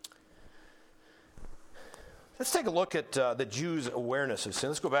 Let's take a look at the Jews' awareness of sin.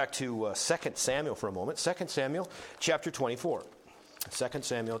 Let's go back to 2 Samuel for a moment. 2 Samuel chapter 24. 2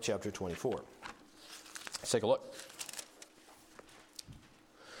 Samuel chapter 24. Let's take a look.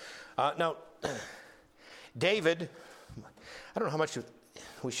 Now, David, I don't know how much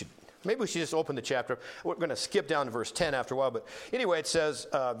we should, maybe we should just open the chapter. We're going to skip down to verse 10 after a while. But anyway, it says,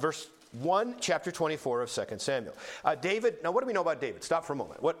 verse 1, chapter 24 of 2 Samuel. David, now what do we know about David? Stop for a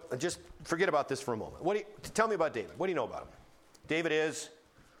moment. Just forget about this for a moment. Tell me about David. What do you know about him? David is?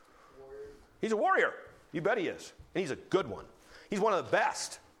 He's a warrior. You bet he is. And he's a good one. He's one of the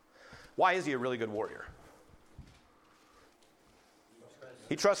best. Why is he a really good warrior?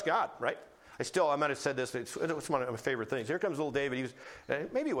 He trusts God, right? I might have said this, it's one of my favorite things. Here comes little David.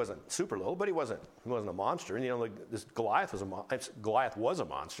 Maybe he wasn't super little, but he wasn't a monster. And this Goliath was a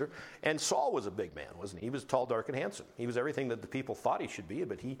monster. And Saul was a big man, wasn't he? He was tall, dark, and handsome. He was everything that the people thought he should be,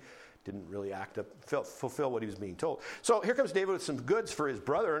 but he didn't really fulfill what he was being told. So here comes David with some goods for his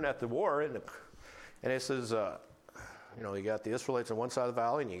brethren at the war. And it says, you got the Israelites on one side of the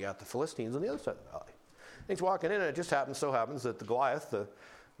valley, and you got the Philistines on the other side of the valley. And he's walking in, and it just happens that the Goliath, the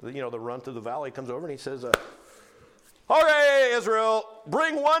runt of the valley, comes over and he says, okay, Israel,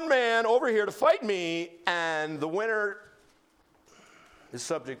 bring one man over here to fight me, and the winner is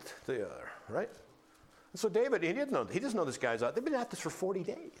subject to the other, right? And so David, he doesn't know this guy's out. They've been at this for 40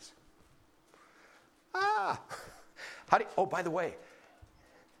 days. By the way,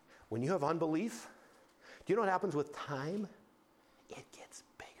 when you have unbelief, do you know what happens with time? It gets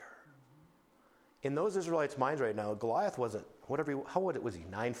bigger. In those Israelites' minds right now, Goliath wasn't, was he,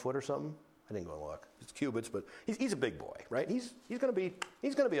 9 foot or something? I didn't go and look. It's cubits, but he's a big boy, right? He's going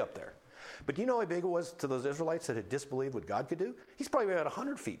to be up there. But do you know how big it was to those Israelites that had disbelieved what God could do? He's probably about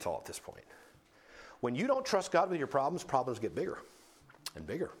 100 feet tall at this point. When you don't trust God with your problems get bigger and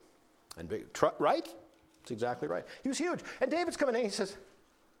bigger and bigger. Right? That's exactly right. He was huge. And David's coming in and he says,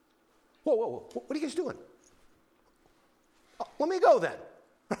 whoa, what are you guys doing? Oh, let me go then.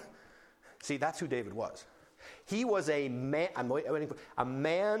 See, that's who David was. He was a man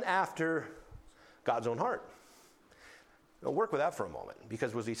after God's own heart. Now work with that for a moment,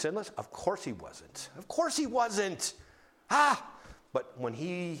 because was he sinless? Of course he wasn't. But when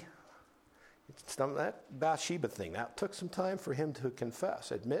it's done that Bathsheba thing, that took some time for him to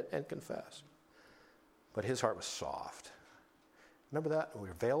admit and confess. But his heart was soft. Remember that? We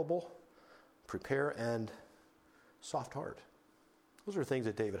were available, prepare, and soft heart. Those are things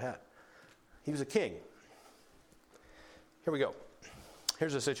that David had. He was a king. Here we go.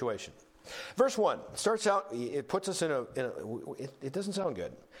 Here's the situation. Verse 1 starts out, it puts us it doesn't sound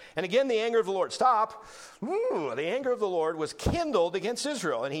good. And again, the anger of the Lord. Stop. The anger of the Lord was kindled against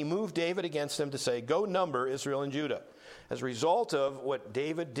Israel, and he moved David against them to say, go number Israel and Judah. As a result of what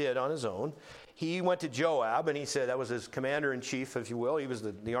David did on his own, he went to Joab, and he said, that was his commander-in-chief, if you will. He was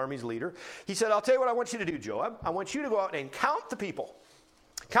the army's leader. He said, I'll tell you what I want you to do, Joab. I want you to go out and count the people.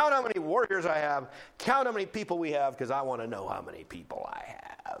 Count how many warriors I have. Count how many people we have, because I want to know how many people I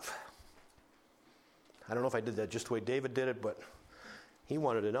have. I don't know if I did that just the way David did it, but he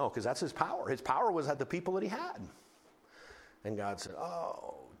wanted to know, because that's his power. His power was at the people that he had. And God said,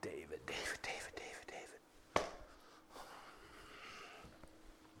 oh, David.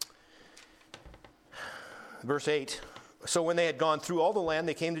 Verse 8. So when they had gone through all the land,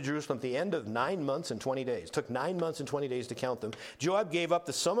 they came to Jerusalem at the end of 9 months and 20 days. It took 9 months and 20 days to count them. Joab gave up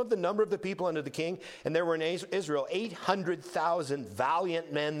the sum of the number of the people unto the king, and there were in Israel 800,000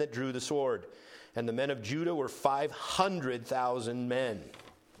 valiant men that drew the sword. And the men of Judah were 500,000 men.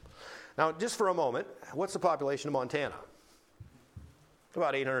 Now, just for a moment, what's the population of Montana?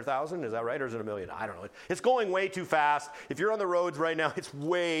 About 800,000, is that right? Or is it 1 million? I don't know. It's going way too fast. If you're on the roads right now, it's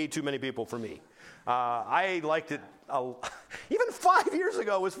way too many people for me. I liked it. Even 5 years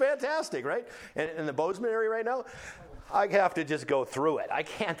ago was fantastic, right? And in the Bozeman area right now, I have to just go through it. I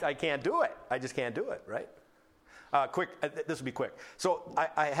can't do it. I just can't do it, right? This will be quick. So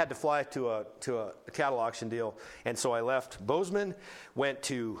I had to fly to a cattle auction deal, and so I left Bozeman, went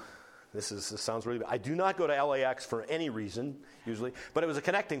to. This sounds really bad. I do not go to LAX for any reason, usually, but it was a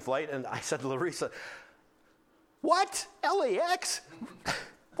connecting flight, and I said to Larissa, what? LAX?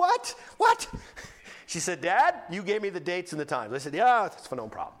 What? She said, Dad, you gave me the dates and the times. I said, yeah, that's no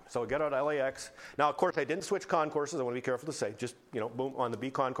problem. So I get out LAX. Now, of course, I didn't switch concourses. I want to be careful to say. Just, boom, on the B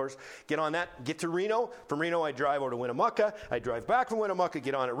concourse. Get on that, get to Reno. From Reno, I drive over to Winnemucca. I drive back from Winnemucca,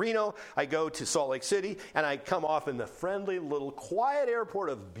 get on at Reno. I go to Salt Lake City, and I come off in the friendly little quiet airport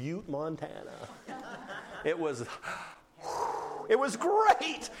of Butte, Montana. It was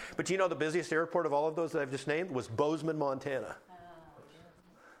great. But the busiest airport of all of those that I've just named was Bozeman, Montana.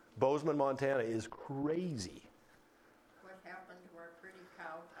 Bozeman, Montana is crazy. What happened to our pretty cow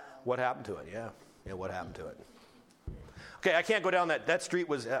town? What happened to it? Yeah, what happened to it? Okay, I can't go down that street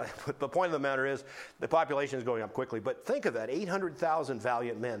was, the point of the matter is the population is going up quickly, but think of that, 800,000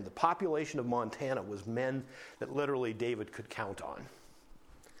 valiant men. The population of Montana was men that literally David could count on.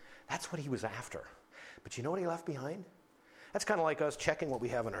 That's what he was after. But you know what he left behind? That's kind of like us checking what we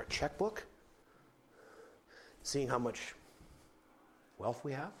have in our checkbook, seeing how much wealth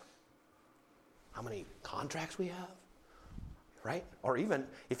we have, how many contracts we have, right? Or even,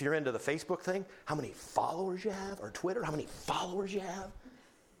 if you're into the Facebook thing, how many followers you have, or Twitter, how many followers you have,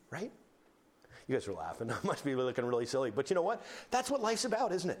 right? You guys are laughing. I must be looking really silly. But you know what? That's what life's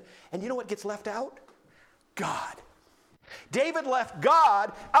about, isn't it? And you know what gets left out? God. David left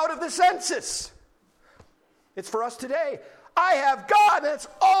God out of the census. It's for us today. I have God, that's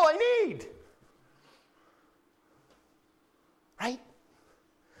all I need. Right?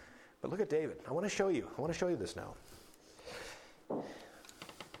 But look at David. I want to show you this now.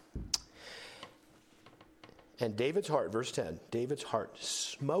 And David's heart, verse 10, David's heart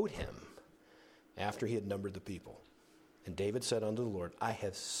smote him after he had numbered the people. And David said unto the Lord, I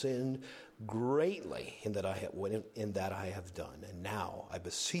have sinned greatly in that I have done. And now I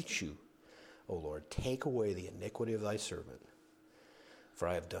beseech you, O Lord, take away the iniquity of thy servant, for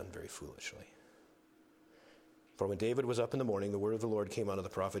I have done very foolishly. For when David was up in the morning, the word of the Lord came unto the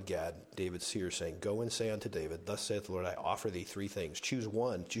prophet Gad, David's seer, saying, Go and say unto David, Thus saith the Lord, I offer thee 3 things. Choose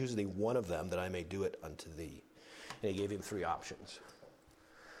thee one of them, that I may do it unto thee. And he gave him 3 options.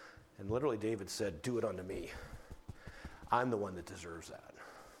 And literally David said, do it unto me. I'm the one that deserves that.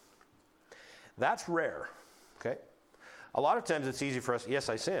 That's rare, okay? A lot of times it's easy for us, yes,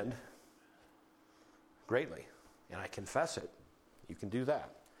 I sinned greatly, and I confess it. You can do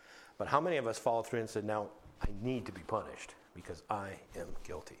that. But how many of us followed through and said, now, I need to be punished because I am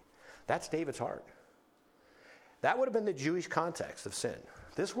guilty? That's David's heart. That would have been the Jewish context of sin.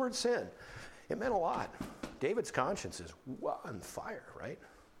 This word sin, it meant a lot. David's conscience is on fire, right?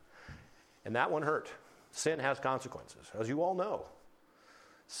 And that one hurt. Sin has consequences. As you all know,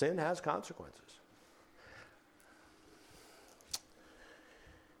 sin has consequences.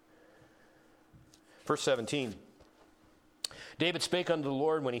 Verse 17. David spake unto the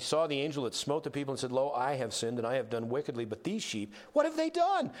Lord when he saw the angel that smote the people and said, Lo, I have sinned, and I have done wickedly, but these sheep, what have they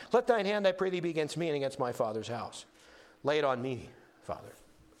done? Let thine hand, I pray thee, be against me and against my father's house. Lay it on me, Father.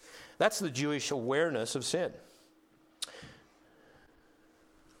 That's the Jewish awareness of sin.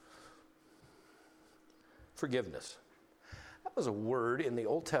 Forgiveness. That was a word in the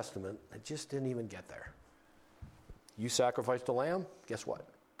Old Testament that just didn't even get there. You sacrificed a lamb, guess what?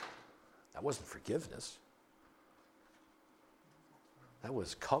 That wasn't forgiveness. That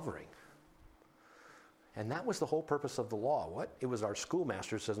was covering. And that was the whole purpose of the law. What? It was our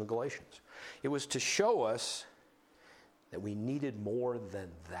schoolmaster says in Galatians. It was to show us that we needed more than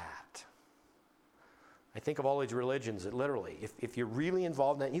that. I think of all these religions that literally, if you're really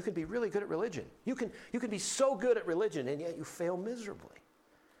involved in that, you can be really good at religion. You can be so good at religion, and yet you fail miserably.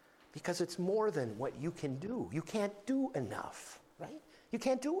 Because it's more than what you can do. You can't do enough, right? You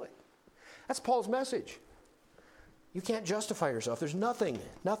can't do it. That's Paul's message. You can't justify yourself. There's nothing.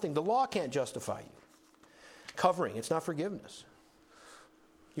 The law can't justify you. Covering, it's not forgiveness.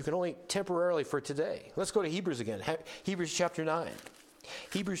 You can only temporarily for today. Let's go to Hebrews again. Hebrews chapter 9.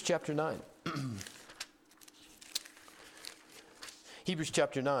 Hebrews chapter 9. Hebrews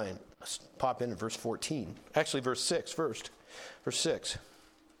chapter 9. Let's pop in at verse 14. Actually, verse 6 first. Verse 6.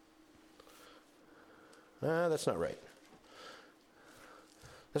 That's not right.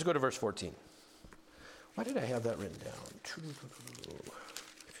 Let's go to verse 14. Why did I have that written down?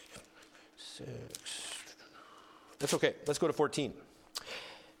 6. That's okay. Let's go to 14.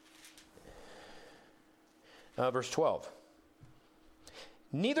 Verse 12.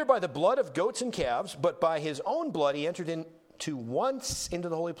 Neither by the blood of goats and calves, but by his own blood he entered into once into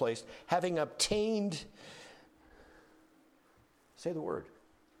the holy place, having obtained, say the word,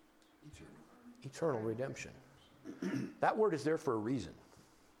 eternal redemption. That word is there for a reason.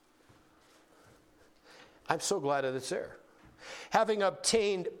 I'm so glad that it's there. Having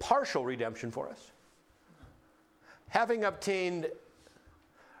obtained partial redemption for us. Having obtained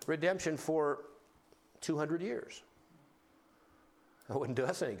redemption for 200 years. That wouldn't do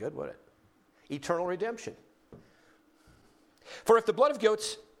us any good, would it? Eternal redemption. For if the blood of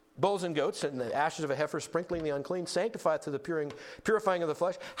goats, bulls and goats, and the ashes of a heifer sprinkling the unclean sanctifieth to the purifying of the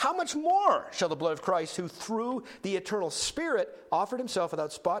flesh, how much more shall the blood of Christ, who through the eternal Spirit offered himself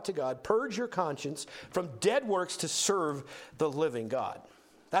without spot to God, purge your conscience from dead works to serve the living God?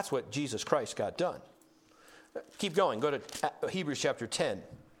 That's what Jesus Christ got done. Keep going. Go to Hebrews chapter 10.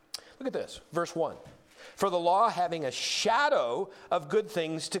 Look at this. Verse 1. For the law, having a shadow of good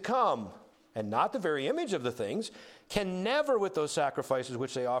things to come, and not the very image of the things, can never, with those sacrifices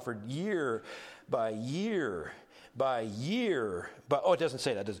which they offered year by year, it doesn't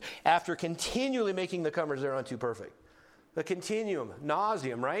say that, does it? After continually making the comers thereunto perfect. The continuum,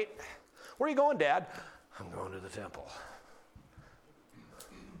 nauseum, right? Where are you going, Dad? I'm going to the temple.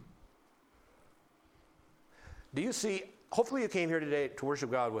 Do you see, hopefully you came here today to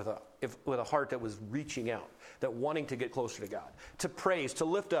worship God with a heart that was reaching out, that wanting to get closer to God, to praise, to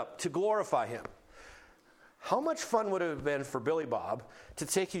lift up, to glorify him. How much fun would it have been for Billy Bob to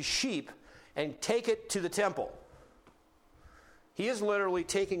take his sheep and take it to the temple? He is literally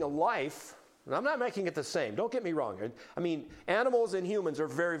taking a life, and I'm not making it the same. Don't get me wrong. I mean, animals and humans are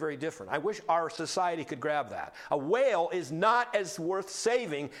very, very different. I wish our society could grab that. A whale is not as worth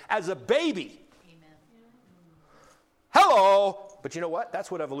saving as a baby. Hello! But you know what?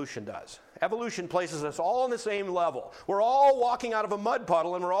 That's what evolution does. Evolution places us all on the same level. We're all walking out of a mud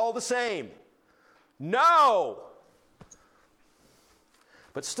puddle and we're all the same. No!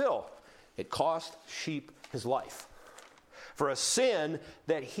 But still, it cost sheep his life for a sin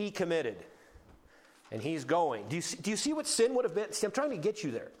that he committed. And he's going. Do you see what sin would have been? See, I'm trying to get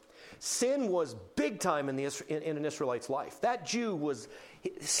you there. Sin was big time in an Israelite's life. That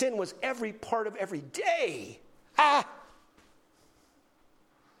sin was every part of every day. I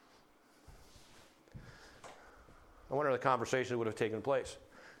wonder the conversation that would have taken place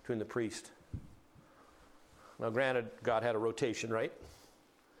between the priest. Now, granted, God had a rotation, right?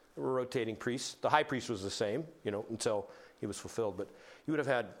 There were rotating priests. The high priest was the same, until he was fulfilled. But you would have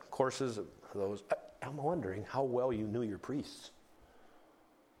had courses of those. I'm wondering how well you knew your priests.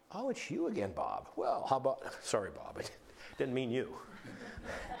 Oh, it's you again, Bob. Well, how about... Sorry, Bob. I didn't mean you.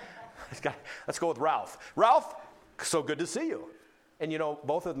 Let's go with Ralph. Ralph, so good to see you. And,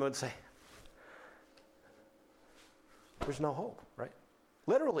 both of them would say, there's no hope, right?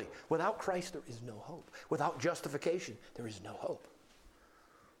 Literally, without Christ, there is no hope. Without justification, there is no hope.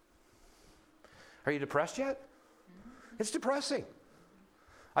 Are you depressed yet? It's depressing.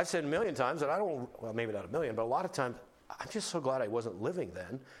 I've said a million times that well, maybe not a million, but a lot of times, I'm just so glad I wasn't living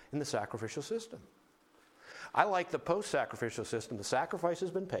then in the sacrificial system. I like the post-sacrificial system. The sacrifice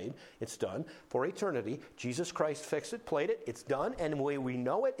has been paid. It's done for eternity. Jesus Christ fixed it, played it. It's done. And the way we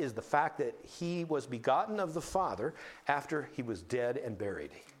know it is the fact that he was begotten of the Father after he was dead and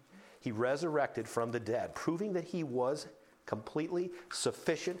buried. He resurrected from the dead, proving that he was completely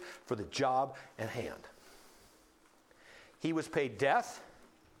sufficient for the job at hand. He was paid death,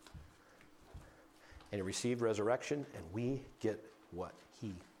 and he received resurrection, and we get what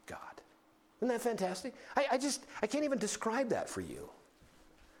he got. Isn't that fantastic? I can't even describe that for you.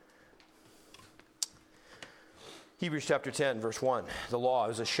 Hebrews chapter 10, verse 1. The law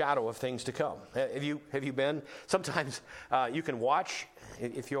is a shadow of things to come. Have you been? Sometimes you can watch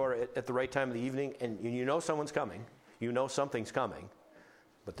if you're at the right time of the evening and you know someone's coming. You know something's coming.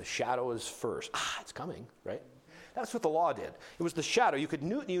 But the shadow is first. It's coming, right? That's what the law did. It was the shadow. You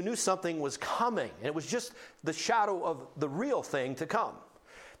knew something was coming. And it was just the shadow of the real thing to come.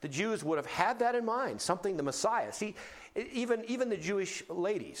 The Jews would have had that in mind, something, the Messiah. See, even the Jewish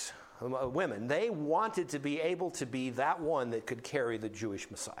ladies, women, they wanted to be able to be that one that could carry the Jewish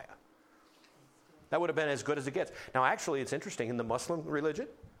Messiah. That would have been as good as it gets. Now, actually, it's interesting. In the Muslim religion,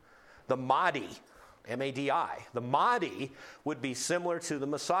 the Mahdi, M-A-D-I, the Mahdi would be similar to the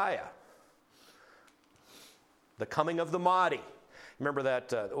Messiah. The coming of the Mahdi. Remember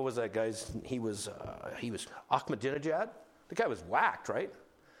that, what was that guy's, he was Ahmadinejad? The guy was whacked, right?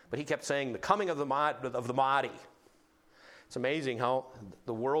 But he kept saying the coming of the Mahdi. It's amazing how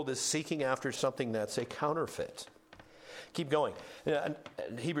the world is seeking after something that's a counterfeit. Keep going.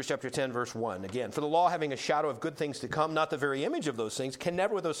 Hebrews chapter 10, verse 1. Again, for the law having a shadow of good things to come, not the very image of those things, can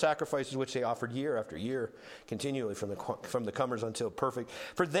never with those sacrifices which they offered year after year, continually from the comers until perfect.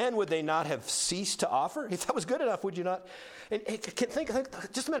 For then would they not have ceased to offer? If that was good enough, would you not? And think,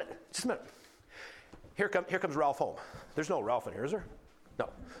 just a minute. Here comes Ralph home. There's no Ralph in here, is there? No.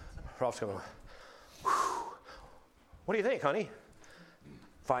 Ralph's coming home. What do you think, honey?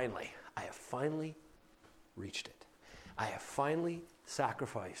 Finally, I have finally reached it. I have finally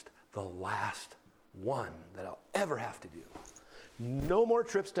sacrificed the last one that I'll ever have to do. No more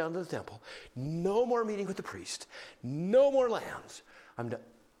trips down to the temple. No more meeting with the priest. No more lambs. I'm done.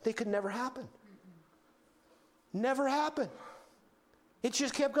 They could never happen. Never happen. It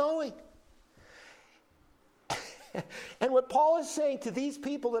just kept going. And what Paul is saying to these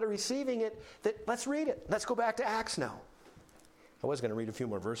people that are receiving it, that let's read it. Let's go back to Acts now. I was going to read a few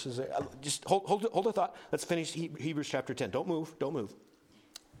more verses. Just hold a thought. Let's finish Hebrews chapter 10. Don't move.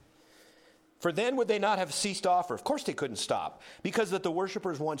 For then would they not have ceased to offer? Of course they couldn't stop, because that the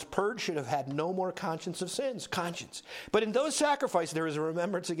worshipers once purged should have had no more conscience of sins. But in those sacrifices there is a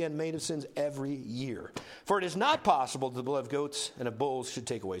remembrance again made of sins every year. For it is not possible that the blood of goats and of bulls should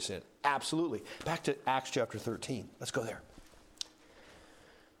take away sin. Absolutely. Back to Acts chapter 13. Let's go there.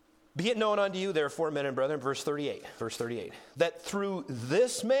 Be it known unto you, therefore, men and brethren, verse 38, that through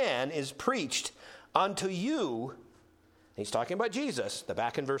this man is preached unto you, he's talking about Jesus,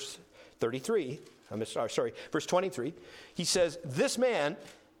 back in verse 33, verse 23, he says, this man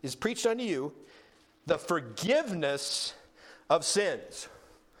is preached unto you the forgiveness of sins.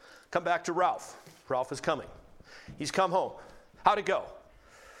 Come back to Ralph. Ralph is coming. He's come home. How'd it go?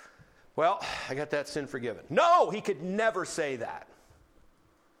 Well, I got that sin forgiven. No, he could never say that.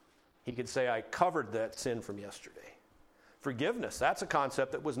 He could say, I covered that sin from yesterday. Forgiveness, that's a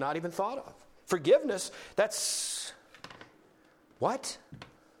concept that was not even thought of. Forgiveness, that's what?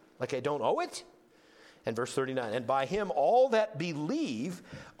 Like I don't owe it? And verse 39, and by him all that believe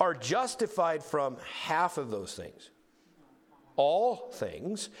are justified from half of those things. All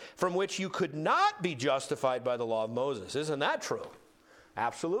things from which you could not be justified by the law of Moses. Isn't that true?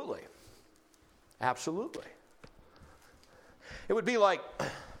 Absolutely. Absolutely. It would be like,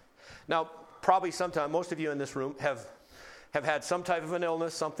 now probably sometime, most of you in this room have had some type of an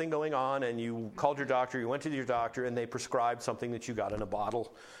illness, something going on, and you called your doctor, you went to your doctor, and they prescribed something that you got in a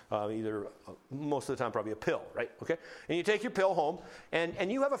bottle, most of the time probably a pill, right? Okay? And you take your pill home,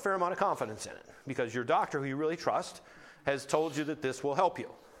 and you have a fair amount of confidence in it, because your doctor, who you really trust, has told you that this will help you,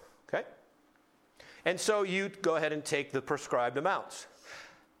 okay? And so you go ahead and take the prescribed amounts.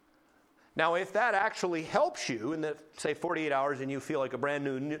 Now, if that actually helps you in, say, 48 hours and you feel like a brand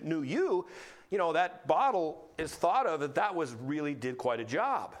new you, you know, that bottle is thought of that was really did quite a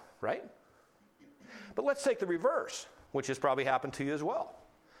job, right? But let's take the reverse, which has probably happened to you as well.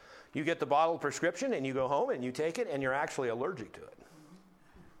 You get the bottle prescription and you go home and you take it and you're actually allergic to it.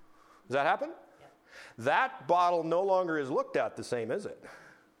 Does that happen? Yeah. That bottle no longer is looked at the same, is it?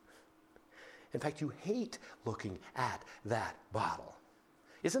 In fact, you hate looking at that bottle.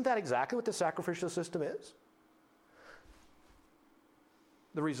 Isn't that exactly what the sacrificial system is?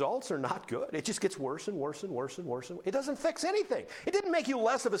 The results are not good. It just gets worse and worse and worse and worse. It doesn't fix anything. It didn't make you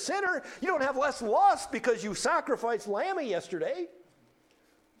less of a sinner. You don't have less lust because you sacrificed lamb yesterday.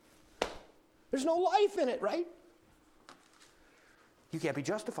 There's no life in it, right? You can't be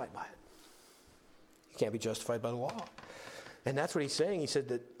justified by it. You can't be justified by the law. And that's what he's saying. He said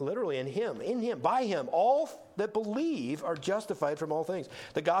that literally in him, by him, all that believe are justified from all things.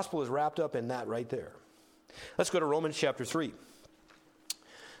 The gospel is wrapped up in that right there. Let's go to Romans chapter 3.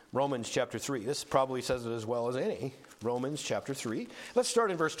 Romans chapter 3. This probably says it as well as any. Romans chapter 3. Let's start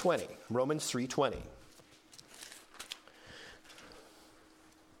in verse 20. Romans 3:20. It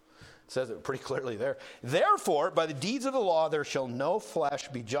says it pretty clearly there. Therefore, by the deeds of the law, there shall no flesh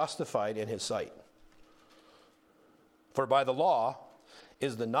be justified in his sight. For by the law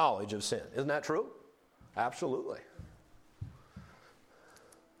is the knowledge of sin. Isn't that true? Absolutely.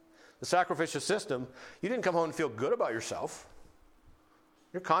 The sacrificial system, you didn't come home and feel good about yourself.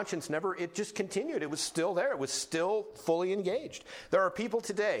 Your conscience never, it just continued. It was still there. It was still fully engaged. There are people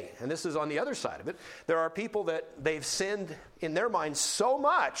today, and this is on the other side of it, there are people that they've sinned in their minds so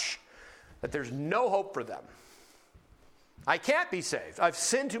much that there's no hope for them. I can't be saved. I've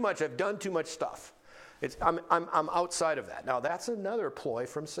sinned too much. I've done too much stuff. I'm outside of that. Now that's another ploy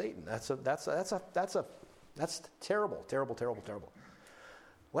from Satan. That's terrible, terrible, terrible, terrible.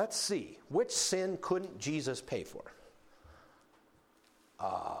 Let's see. Which sin couldn't Jesus pay for?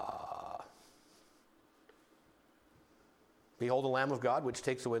 Behold the Lamb of God, which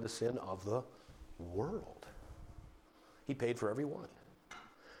takes away the sin of the world. He paid for every one.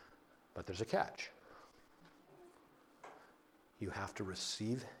 But there's a catch. You have to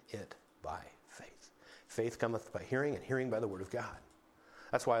receive it by faith. Faith cometh by hearing, and hearing by the word of God.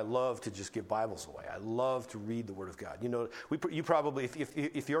 That's why I love to just give Bibles away. I love to read the word of God. You know, you probably,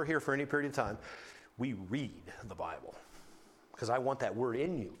 if you're here for any period of time, we read the Bible. Because I want that word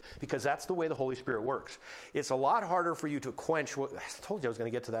in you. Because that's the way the Holy Spirit works. It's a lot harder for you to quench, I told you I was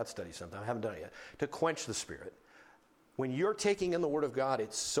going to get to that study sometime. I haven't done it yet. To quench the Spirit. When you're taking in the Word of God,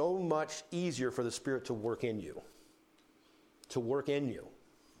 it's so much easier for the Spirit to work in you. To work in you.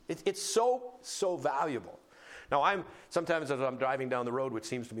 It's so, so valuable. Now, sometimes as I'm driving down the road, which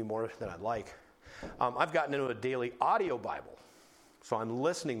seems to be more than I'd like, I've gotten into a daily audio Bible. So I'm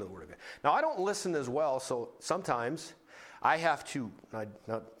listening to the Word of God. Now, I don't listen as well, so sometimes I have to,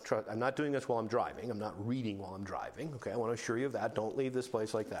 I'm not doing this while I'm driving. I'm not reading while I'm driving. Okay, I want to assure you of that. Don't leave this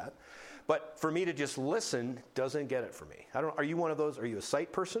place like that. But for me to just listen doesn't get it for me. Are you one of those? Are you a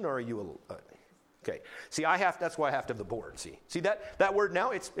sight person or are you okay. See, that's why I have to have the board. See that word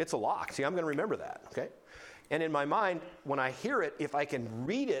now, it's a lock. See, I'm going to remember that. Okay. And in my mind, when I hear it, if I can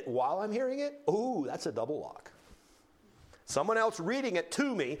read it while I'm hearing it, ooh, that's a double lock. Someone else reading it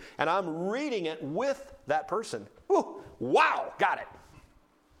to me, and I'm reading it with that person. Ooh, wow, got it.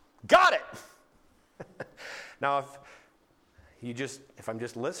 Got it. Now, if I'm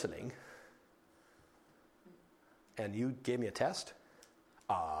just listening, and you gave me a test,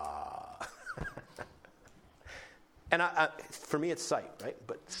 and for me it's sight, right?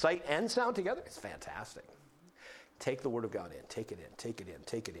 But sight and sound together, it's fantastic. Take the Word of God in. Take it in. Take it in.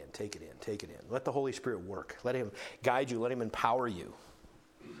 Take it in. Take it in. Take it in. Let the Holy Spirit work. Let Him guide you. Let Him empower you.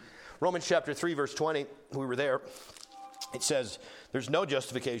 Romans chapter 3, verse 20, we were there. It says, there's no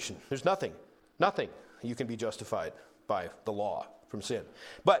justification. There's nothing you can be justified by the law from sin.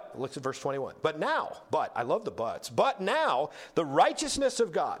 But, look at verse 21. But, I love the buts. But now, the righteousness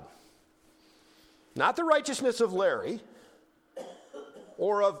of God, not the righteousness of Larry,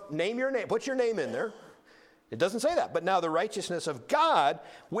 or of name your name, put your name in there. It doesn't say that. But now the righteousness of God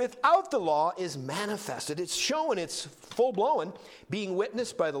without the law is manifested. It's shown, it's full-blown, being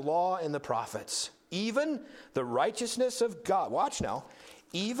witnessed by the law and the prophets. Even the righteousness of God. Watch now.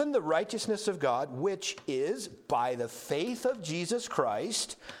 Even the righteousness of God, which is by the faith of Jesus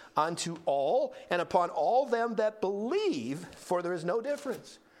Christ unto all and upon all them that believe, for there is no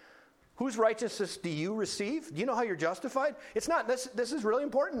difference. Whose righteousness do you receive? Do you know how you're justified? It's not, this is really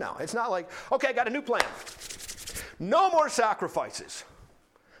important now. It's not like, okay, I got a new plan. No more sacrifices.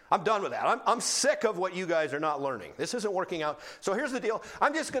 I'm done with that. I'm sick of what you guys are not learning. This isn't working out. So here's the deal.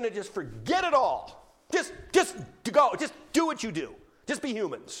 I'm just going to forget it all. Just go. Just do what you do. Just be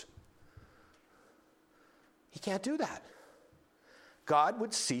humans. He can't do that. God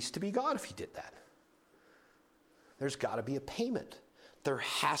would cease to be God if he did that. There's got to be a payment. There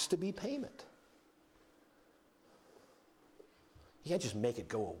has to be payment. You can't just make it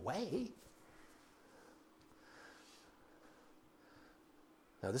go away.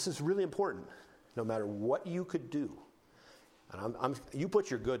 Now, this is really important. No matter what you could do, and you put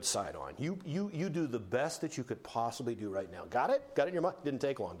your good side on. You do the best that you could possibly do right now. Got it? Got it in your mind? Didn't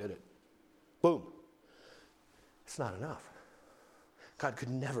take long, did it? Boom. It's not enough. God could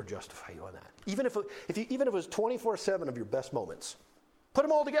never justify you on that. Even if it was 24/7 of your best moments. Put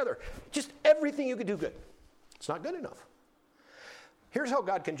them all together. Just everything you could do good. It's not good enough. Here's how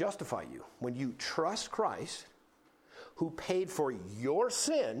God can justify you. When you trust Christ, who paid for your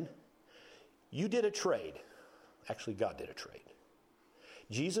sin, you did a trade. Actually, God did a trade.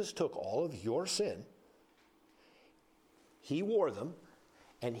 Jesus took all of your sin, he wore them,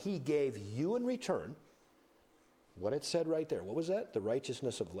 and he gave you in return what it said right there. What was that? The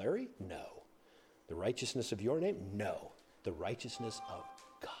righteousness of Larry? No. The righteousness of your name? No. The righteousness of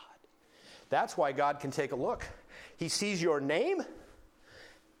God. That's why God can take a look. He sees your name.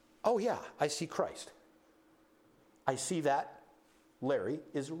 Oh yeah, I see Christ. I see that Larry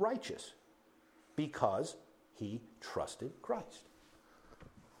is righteous because he trusted Christ.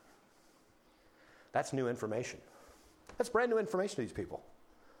 That's new information. That's brand new information to these people.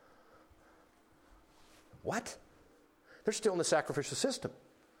 What? They're still in the sacrificial system.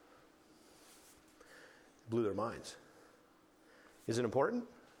 Blew their minds. Is it important?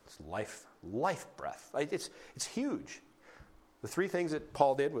 It's life breath. It's huge. The three things that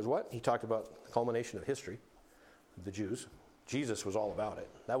Paul did was what? He talked about the culmination of history of the Jews. Jesus was all about it.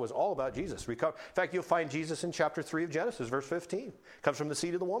 That was all about Jesus. In fact, you'll find Jesus in chapter 3 of Genesis, verse 15. Comes from the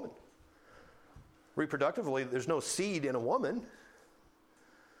seed of the woman. Reproductively, there's no seed in a woman.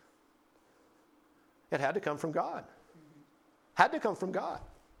 It had to come from God. Had to come from God.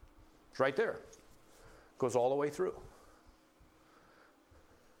 It's right there. Goes all the way through.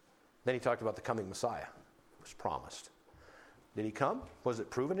 Then he talked about the coming Messiah. It was promised. Did he come? Was it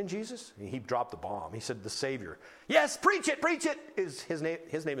proven in Jesus? He dropped the bomb. He said, the Savior. Yes, preach it. His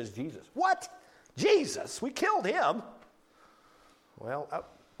name is Jesus. What? Jesus? We killed him. Well, that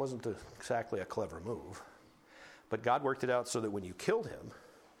wasn't exactly a clever move. But God worked it out so that when you killed him,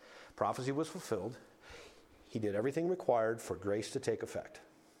 prophecy was fulfilled. He did everything required for grace to take effect.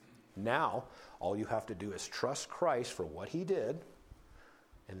 Now, all you have to do is trust Christ for what he did,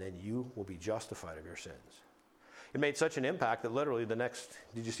 and then you will be justified of your sins. It made such an impact that literally did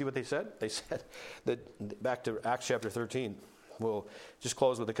you see what they said? They said that, back to Acts chapter 13, we'll just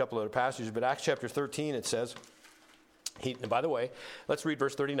close with a couple other passages, but Acts chapter 13, it says, and by the way, let's read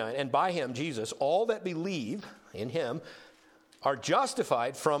verse 39, and by him, Jesus, all that believe in him are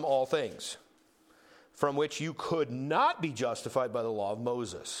justified from all things, from which you could not be justified by the law of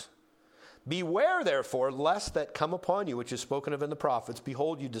Moses. Beware, therefore, lest that come upon you, which is spoken of in the prophets.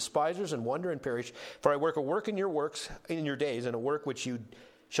 Behold, you despisers, and wonder and perish. For I work a work in your works, in your days, and a work which you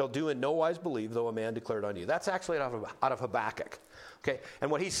shall do in no wise believe, though a man declared unto you. That's actually out of Habakkuk. Okay,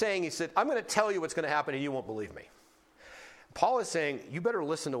 and what he's saying, he said, I'm going to tell you what's going to happen, and you won't believe me. Paul is saying, you better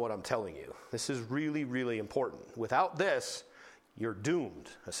listen to what I'm telling you. This is really, really important. Without this, you're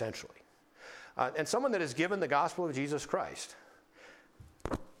doomed, essentially. And someone that is given the gospel of Jesus Christ,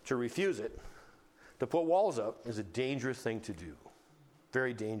 to refuse it, to put walls up, is a dangerous thing to do.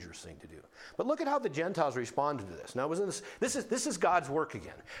 Very dangerous thing to do. But look at how the Gentiles responded to this. Now, this is God's work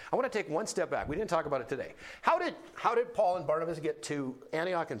again. I want to take one step back. We didn't talk about it today. How did Paul and Barnabas get to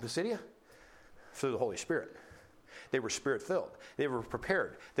Antioch and Pisidia? Through the Holy Spirit. They were Spirit-filled. They were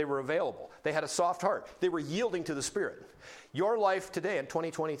prepared. They were available. They had a soft heart. They were yielding to the Spirit. Your life today in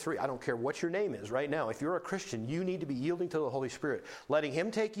 2023, I don't care what your name is right now, if you're a Christian, you need to be yielding to the Holy Spirit, letting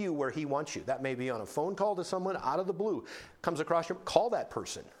him take you where he wants you. That may be on a phone call to someone out of the blue, comes across you, call that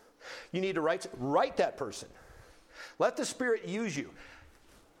person. You need to write that person. Let the Spirit use you.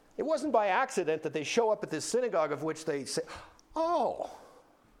 It wasn't by accident that they show up at this synagogue of which they say, oh,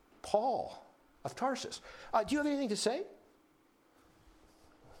 Paul of Tarsus. Do you have anything to say?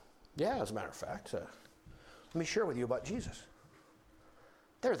 Yeah, as a matter of fact. Let me share with you about Jesus.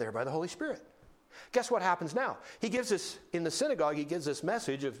 They're there by the Holy Spirit. Guess what happens now? He gives us, in the synagogue, he gives this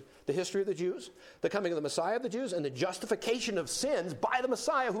message of the history of the Jews, the coming of the Messiah of the Jews, and the justification of sins by the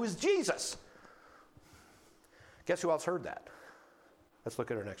Messiah, who is Jesus. Guess who else heard that? Let's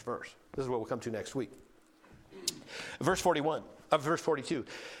look at our next verse. This is what we'll come to next week. Verse 42.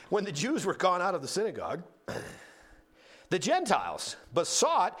 When the Jews were gone out of the synagogue, the Gentiles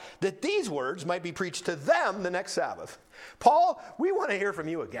besought that these words might be preached to them the next Sabbath. Paul, we want to hear from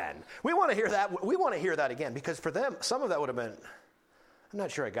you again. We want to hear that. We want to hear that again, because for them, some of that would have been, I'm not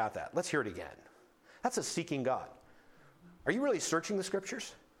sure I got that. Let's hear it again. That's a seeking God. Are you really searching the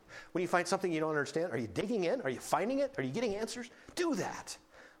Scriptures? When you find something you don't understand, are you digging in? Are you finding it? Are you getting answers? Do that.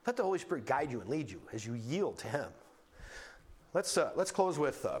 Let the Holy Spirit guide you and lead you as you yield to him. Let's close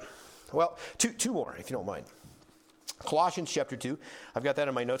with, two more, if you don't mind. Colossians chapter 2. I've got that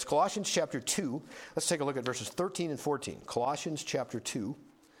in my notes. Colossians chapter 2. Let's take a look at verses 13 and 14. Colossians chapter 2.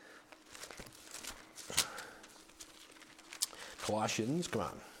 Colossians, come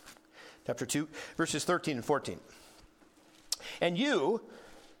on. Chapter 2, verses 13 and 14. And you,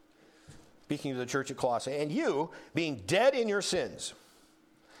 speaking to the church at Colossae, and you, being dead in your sins,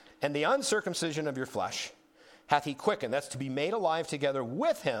 and the uncircumcision of your flesh, hath he quickened. That's to be made alive together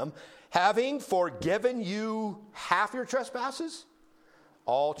with him, having forgiven you half your trespasses,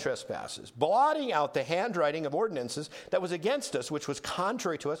 all trespasses, blotting out the handwriting of ordinances that was against us, which was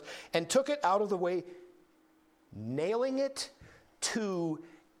contrary to us, and took it out of the way, nailing it to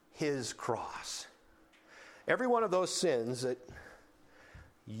his cross. Every one of those sins that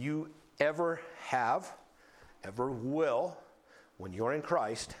you ever have, ever will, when you're in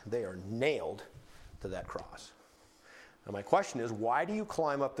Christ, they are nailed to that cross. Now my question is, why do you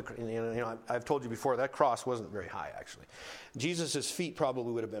climb up the, I've told you before, that cross wasn't very high, actually. Jesus' feet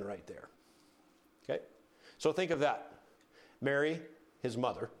probably would have been right there. Okay? So think of that. Mary, his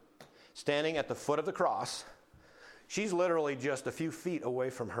mother, standing at the foot of the cross. She's literally just a few feet away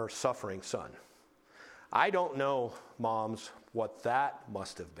from her suffering son. I don't know, moms, what that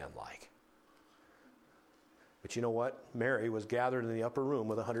must have been like. But you know what? Mary was gathered in the upper room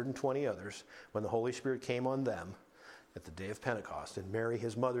with 120 others when the Holy Spirit came on them at the day of Pentecost. And Mary,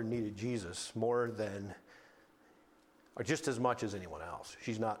 his mother, needed Jesus more than, or just as much as anyone else.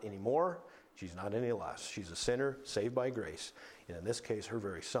 She's not any more. She's not any less. She's a sinner saved by grace. And in this case, her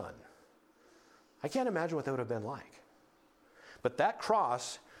very son. I can't imagine what that would have been like. But that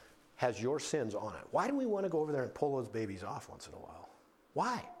cross has your sins on it. Why do we want to go over there and pull those babies off once in a while?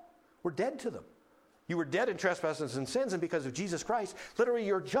 Why? We're dead to them. You were dead in trespasses and sins, and because of Jesus Christ, literally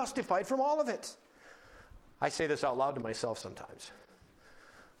you're justified from all of it. I say this out loud to myself sometimes.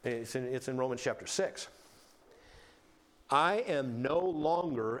 It's in Romans chapter 6. I am no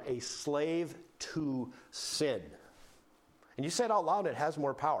longer a slave to sin. And you say it out loud, it has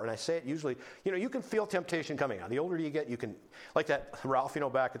more power. And I say it usually, you can feel temptation coming on. The older you get, you can, like that Ralph,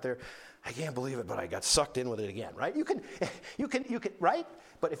 back at there, I can't believe it, but I got sucked in with it again, right? You can, right?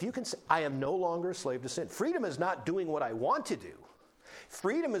 But if you can say, I am no longer a slave to sin. Freedom is not doing what I want to do.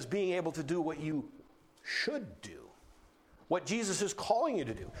 Freedom is being able to do what you should do. What Jesus is calling you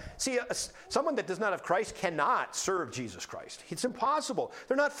to do. See, someone that does not have Christ cannot serve Jesus Christ. It's impossible.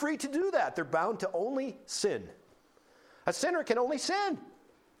 They're not free to do that. They're bound to only sin. A sinner can only sin.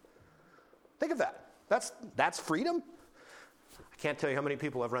 Think of that. That's freedom. I can't tell you how many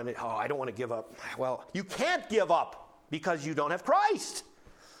people have run into, I don't want to give up. Well, you can't give up because you don't have Christ.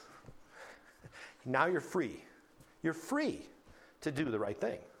 Now you're free. You're free to do the right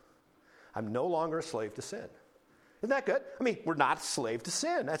thing. I'm no longer a slave to sin. Isn't that good? I mean, we're not a slave to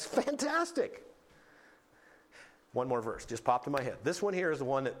sin. That's fantastic. One more verse just popped in my head. This one here is the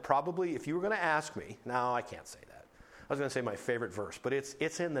one that probably, if you were going to ask me, no, I can't say that. I was going to say my favorite verse, but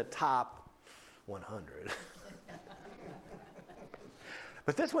it's in the top 100.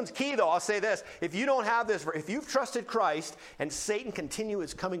 But this one's key, though. I'll say this. If you don't have this, if you've trusted Christ and Satan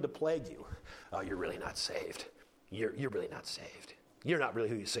continues coming to plague you, you're really not saved. You're really not saved. You're not really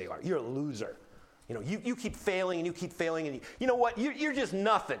who you say you are. You're a loser. You keep failing and you keep failing, and you know what? You're just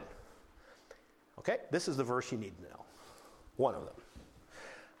nothing. Okay? This is the verse you need to know. One of them.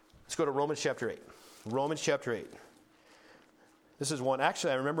 Let's go to Romans chapter 8. Romans chapter 8. This is one.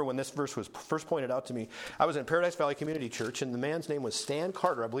 Actually, I remember when this verse was first pointed out to me. I was in Paradise Valley Community Church, and the man's name was Stan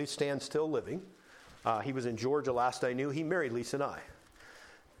Carter. I believe Stan's still living. He was in Georgia last I knew. He married Lisa and I.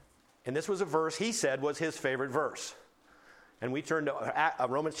 And this was a verse he said was his favorite verse. And we turned to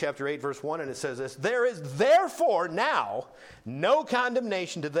Romans chapter 8, verse 1, and it says this: There is therefore now no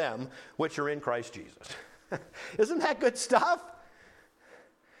condemnation to them which are in Christ Jesus. Isn't that good stuff?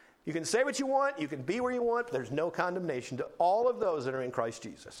 You can say what you want, you can be where you want, but there's no condemnation to all of those that are in Christ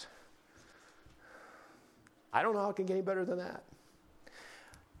Jesus. I don't know how it can get any better than that.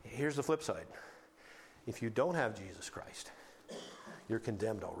 Here's the flip side. If you don't have Jesus Christ, you're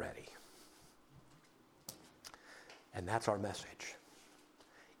condemned already. And that's our message.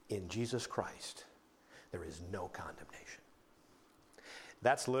 In Jesus Christ, there is no condemnation.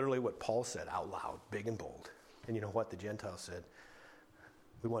 That's literally what Paul said out loud, big and bold. And you know what? The Gentiles said,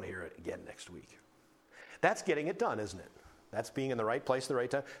 we want to hear it again next week. That's getting it done, isn't it? That's being in the right place at the right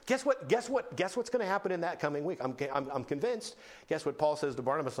time. Guess what's going to happen in that coming week? I'm convinced. Guess what Paul says to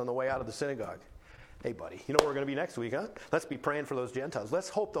Barnabas on the way out of the synagogue? Hey, buddy, you know where we're going to be next week, huh? Let's be praying for those Gentiles.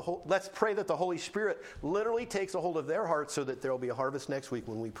 Let's pray that the Holy Spirit literally takes a hold of their hearts so that there will be a harvest next week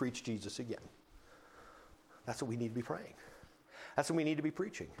when we preach Jesus again. That's what we need to be praying. That's what we need to be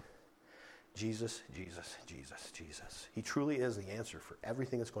preaching. Jesus, Jesus, Jesus, Jesus. He truly is the answer for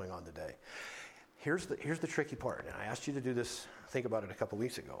everything that's going on today. Here's the tricky part, and I asked you to do this, think about it a couple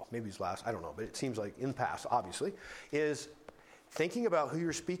weeks ago. Maybe it's last, I don't know, but it seems like in the past, obviously, is thinking about who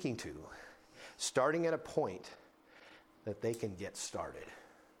you're speaking to, starting at a point that they can get started.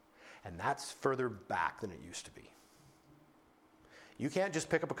 And that's further back than it used to be. You can't just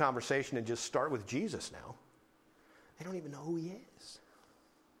pick up a conversation and just start with Jesus now. They don't even know who he is.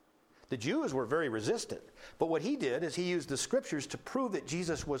 The Jews were very resistant. But what he did is he used the scriptures to prove that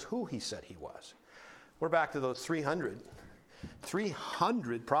Jesus was who he said he was. We're back to those 300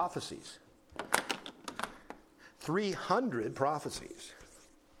 prophecies. 300 prophecies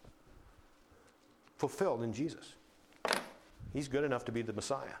fulfilled in Jesus. He's good enough to be the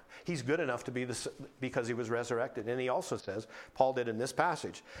Messiah. He's good enough to be because he was resurrected. And he also says, Paul did in this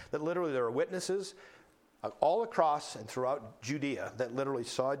passage, that literally there are witnesses all across and throughout Judea that literally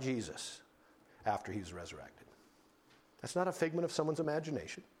saw Jesus after he was resurrected. That's not a figment of someone's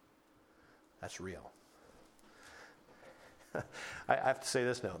imagination. That's real. I have to say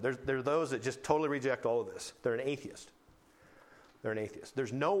this now. There are those that just totally reject all of this. They're an atheist. They're an atheist.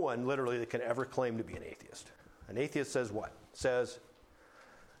 There's no one literally that can ever claim to be an atheist. An atheist says what? Says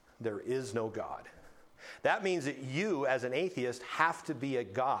there is no God. That means that you, as an atheist, have to be a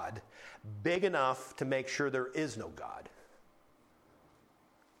God big enough to make sure there is no God.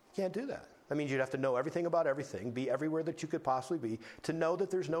 You can't do that. That means you'd have to know everything about everything, be everywhere that you could possibly be, to know that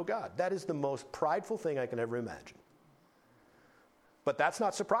there's no God. That is the most prideful thing I can ever imagine. But that's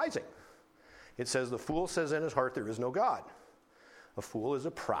not surprising. It says, the fool says in his heart there is no God. A fool is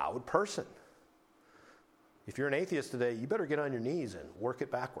a proud person. If you're an atheist today, you better get on your knees and work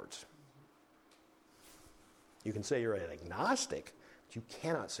it backwards. You can say you're an agnostic, but you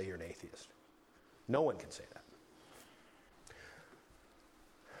cannot say you're an atheist. No one can say that.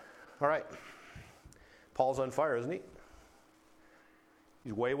 All right. Paul's on fire, isn't he?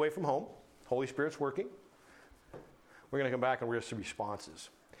 He's way away from home. Holy Spirit's working. We're going to come back and we're going to see responses.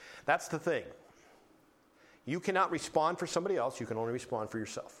 That's the thing. You cannot respond for somebody else. You can only respond for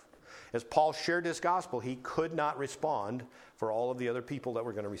yourself. As Paul shared this gospel, he could not respond for all of the other people that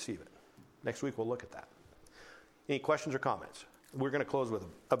were going to receive it. Next week, we'll look at that. Any questions or comments? We're going to close with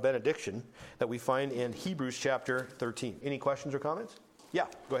a benediction that we find in Hebrews chapter 13. Any questions or comments? Yeah,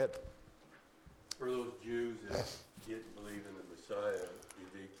 go ahead. For those Jews that didn't believe in the Messiah, did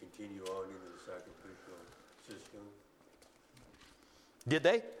they continue on in the sacrificial system? Did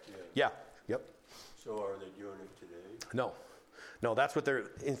they? Yeah. Yep. So are they doing it today? No, that's what they're...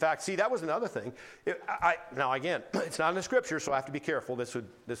 In fact, see, that was another thing. Now, again, it's not in the Scripture, so I have to be careful. This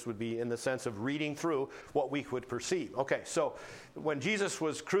would be in the sense of reading through what we would perceive. Okay, so when Jesus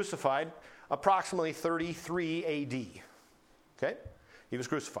was crucified, approximately 33 A.D., okay? He was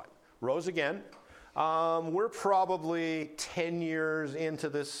crucified. Rose again. We're probably 10 years into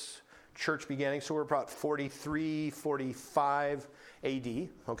this church beginning, so we're about 43, 45 A.D.,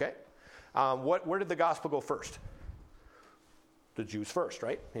 okay? Where did the gospel go first? The Jews first,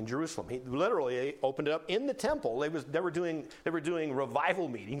 right? In Jerusalem. He literally opened it up in the temple. They were doing revival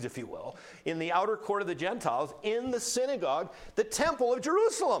meetings, if you will, in the outer court of the Gentiles, in the synagogue, the temple of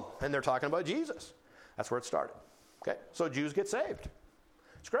Jerusalem. And they're talking about Jesus. That's where it started. Okay? So Jews get saved.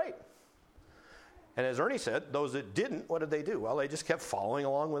 It's great. And as Ernie said, those that didn't, what did they do? Well, they just kept following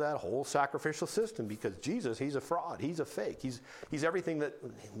along with that whole sacrificial system because Jesus, he's a fraud. He's a fake. He's everything that...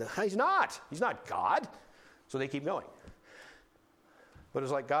 He's not. He's not God. So they keep going. But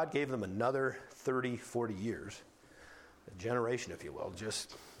it's like God gave them another 30, 40 years, a generation, if you will,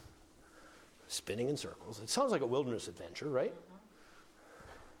 just spinning in circles. It sounds like a wilderness adventure, right?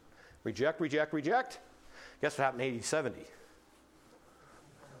 Reject, reject, reject. Guess what happened in AD 70?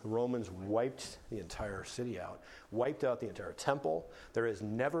 The Romans wiped the entire city out, wiped out the entire temple. There has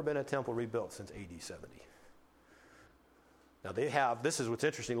never been a temple rebuilt since AD 70. Now they have, this is what's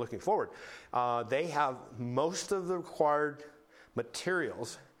interesting looking forward, they have most of the required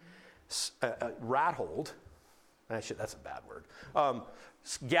materials rat-holed. Actually, that's a bad word.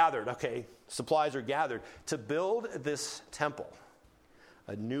 Gathered, okay, supplies are gathered to build this temple,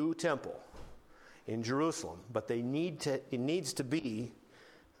 a new temple in Jerusalem, but it needs to be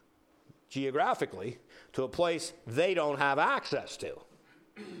geographically to a place they don't have access to.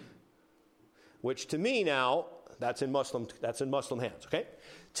 Which to me now, that's in Muslim hands, okay?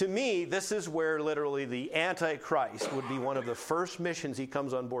 To me, this is where literally the Antichrist would be one of the first missions he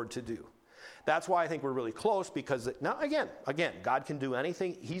comes on board to do. That's why I think we're really close because now again, God can do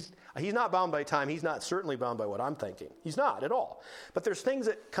anything. He's not bound by time. He's not certainly bound by what I'm thinking. He's not at all. But there's things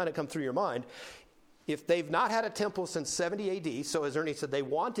that kind of come through your mind. If they've not had a temple since 70 AD, so as Ernie said, they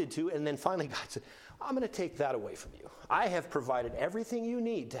wanted to, and then finally God said, I'm going to take that away from you. I have provided everything you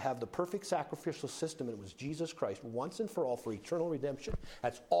need to have the perfect sacrificial system, and it was Jesus Christ once and for all for eternal redemption.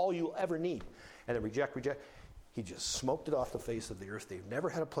 That's all you'll ever need. And then reject. He just smoked it off the face of the earth. They've never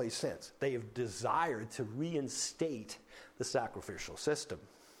had a place since. They have desired to reinstate the sacrificial system.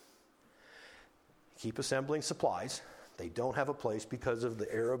 Keep assembling supplies. They don't have a place because of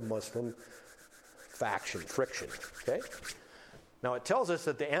the Arab-Muslim friction, okay? Now it tells us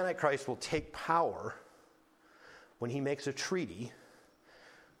that the Antichrist will take power when he makes a treaty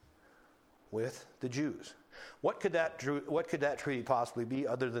with the Jews. What could that treaty possibly be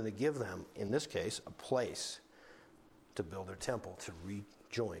other than to give them, in this case, a place to build their temple, to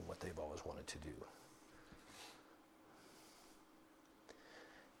rejoin what they've always wanted to do?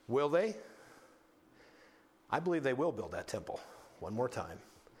 Will they? I believe they will build that temple one more time.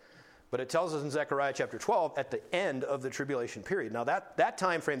 But it tells us in Zechariah chapter 12 at the end of the tribulation period. Now that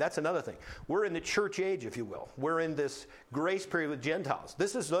time frame, that's another thing. We're in the church age, if you will. We're in this grace period with Gentiles.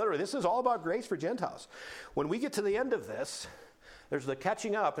 This is all about grace for Gentiles. When we get to the end of this, there's the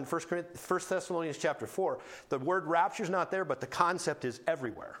catching up in 1 Thessalonians chapter 4. The word rapture is not there, but the concept is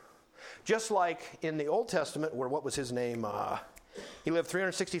everywhere. Just like in the Old Testament, where what was his name? He lived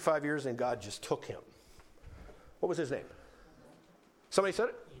 365 years and God just took him. What was his name? Somebody said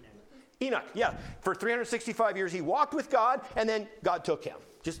it? Enoch, yeah. For 365 years, he walked with God, and then God took him.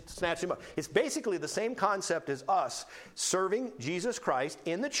 Just snatched him up. It's basically the same concept as us serving Jesus Christ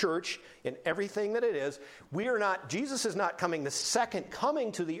in the church, in everything that it is. Jesus is not coming the second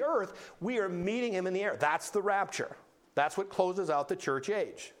coming to the earth. We are meeting him in the air. That's the rapture. That's what closes out the church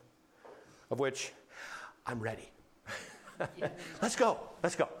age, of which I'm ready. Let's go,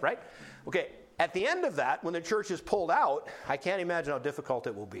 right? Okay, at the end of that, when the church is pulled out, I can't imagine how difficult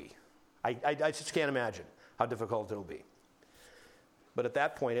it will be. I just can't imagine how difficult it'll be. But at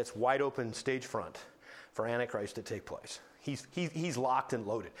that point, it's wide open stage front for Antichrist to take place. He's locked and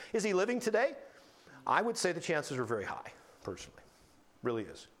loaded. Is he living today? I would say the chances are very high, personally. Really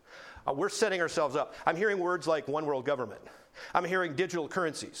is. We're setting ourselves up. I'm hearing words like one world government. I'm hearing digital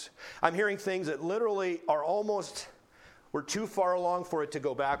currencies. I'm hearing things that literally are almost, we're too far along for it to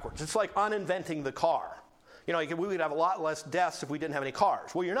go backwards. It's like uninventing the car. You know, we would have a lot less deaths if we didn't have any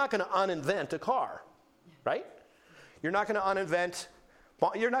cars. Well, you're not going to uninvent a car, right? You're not going to uninvent.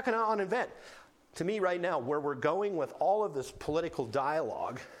 To me right now, where we're going with all of this political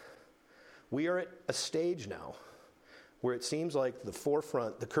dialogue, we are at a stage now where it seems like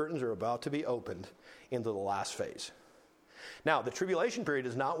the curtains are about to be opened into the last phase. Now, the tribulation period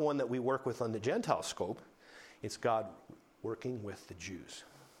is not one that we work with on the Gentile scope. It's God working with the Jews.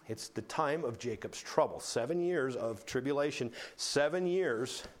 It's the time of Jacob's trouble. 7 years of tribulation, 7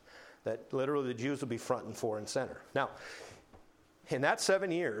 years that literally the Jews will be front and center. Now, in that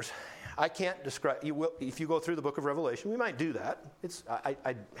 7 years, I can't describe, if you go through the book of Revelation, we might do that.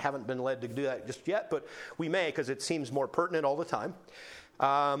 I haven't been led to do that just yet, but we may because it seems more pertinent all the time.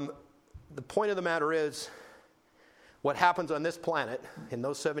 The point of the matter is, what happens on this planet in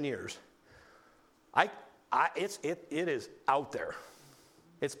those 7 years, it is out there.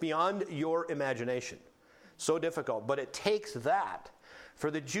 It's beyond your imagination. So difficult. But it takes that for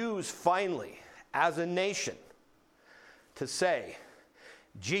the Jews finally, as a nation, to say,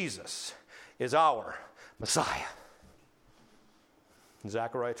 Jesus is our Messiah.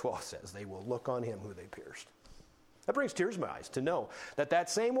 Zechariah 12 says, they will look on him who they pierced. That brings tears to my eyes to know that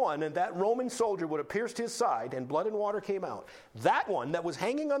same one and that Roman soldier would have pierced his side and blood and water came out. That one that was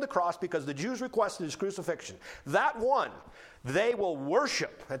hanging on the cross because the Jews requested his crucifixion. That one they will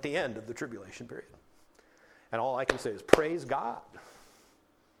worship at the end of the tribulation period. And all I can say is praise God.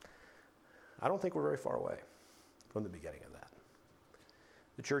 I don't think we're very far away from the beginning of that.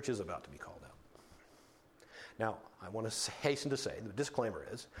 The church is about to be called out. Now, I want to hasten to say, the disclaimer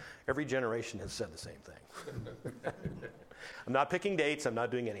is, every generation has said the same thing. I'm not picking dates. I'm not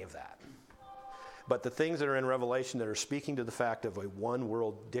doing any of that. But the things that are in Revelation that are speaking to the fact of a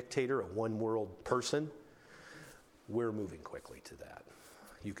one-world dictator, a one-world person, we're moving quickly to that.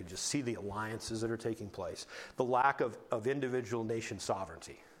 You can just see the alliances that are taking place. The lack of individual nation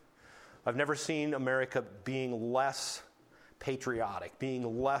sovereignty. I've never seen America being less patriotic,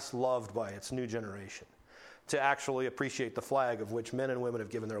 being less loved by its new generation, to actually appreciate the flag of which men and women have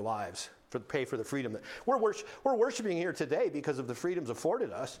given their lives to pay for the freedom. We're worshiping here today because of the freedoms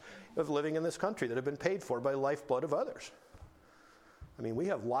afforded us of living in this country that have been paid for by the lifeblood of others. I mean, we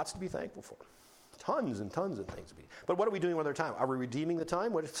have lots to be thankful for. Tons and tons of things to be. But what are we doing with our time? Are we redeeming the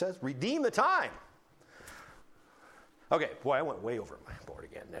time? What it says? Redeem the time. Okay, boy, I went way over my board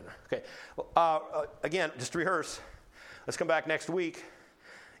again. Okay, again, just to rehearse. Let's come back next week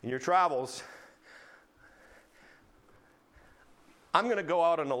in your travels. I'm going to go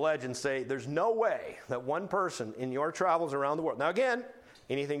out on a ledge and say there's no way that one person in your travels around the world. Now again,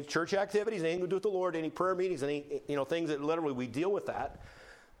 anything, church activities, anything to do with the Lord, any prayer meetings, any things that literally we deal with that.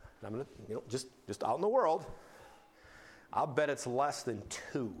 I'm going to, just out in the world, I'll bet it's less than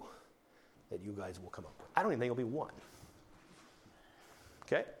 2 that you guys will come up with. I don't even think it'll be 1.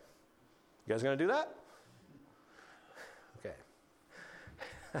 Okay? You guys going to do that? Okay.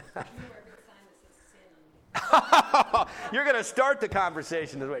 You wear a big sign that says sin. You're going to start the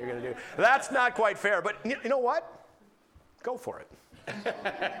conversation is what you're going to do. That's not quite fair, but you know what? Go for it.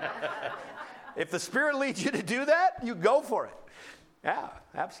 If the Spirit leads you to do that, you go for it. Yeah,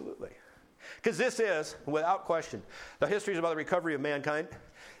 absolutely. Because this is, without question, the history is about the recovery of mankind.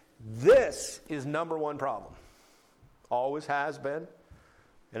 This is number one problem. Always has been,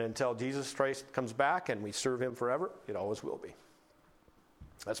 And until Jesus Christ comes back and we serve him forever, it always will be.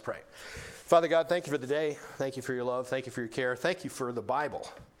 Let's pray. Father God, thank you for the day. Thank you for your love. Thank you for your care. Thank you for the Bible,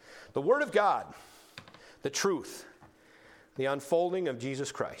 the Word of God, the truth, the unfolding of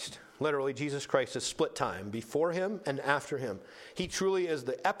Jesus Christ. Literally, Jesus Christ is split time before him and after him. He truly is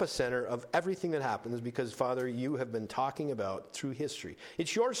the epicenter of everything that happens because, Father, you have been talking about through history.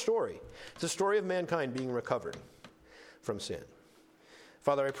 It's your story. It's a story of mankind being recovered from sin.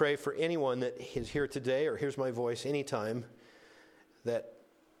 Father, I pray for anyone that is here today or hears my voice anytime that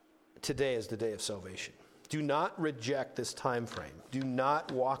today is the day of salvation. Do not reject this time frame. Do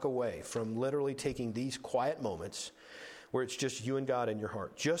not walk away from literally taking these quiet moments where it's just you and God in your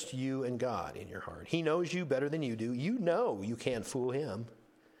heart. Just you and God in your heart. He knows you better than you do. You know you can't fool him,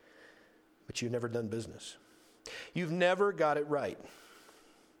 but you've never done business. You've never got it right.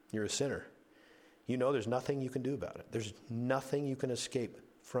 You're a sinner. You know there's nothing you can do about it. There's nothing you can escape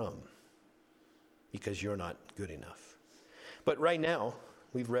from because you're not good enough. But right now,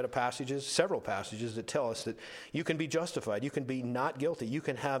 we've read several passages that tell us that you can be justified. You can be not guilty. You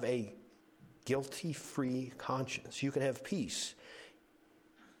can have a guilty-free conscience. You can have peace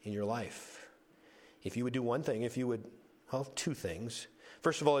in your life. If you would do one thing, two things.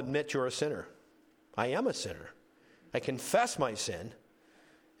 First of all, admit you're a sinner. I am a sinner. I confess my sin,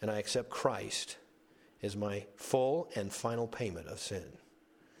 and I accept Christ as my full and final payment of sin.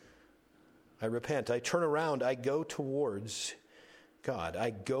 I repent. I turn around. I go towards God. I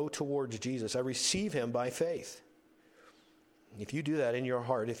go towards Jesus. I receive him by faith. If you do that in your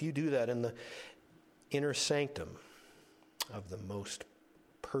heart, if you do that in the inner sanctum of the most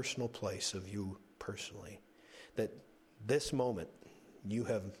personal place of you personally, that this moment you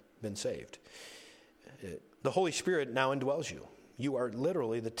have been saved. The Holy Spirit now indwells you. You are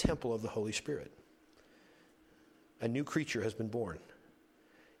literally the temple of the Holy Spirit. A new creature has been born.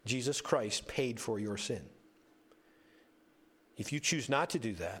 Jesus Christ paid for your sin. If you choose not to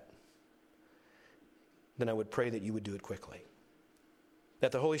do that, then I would pray that you would do it quickly.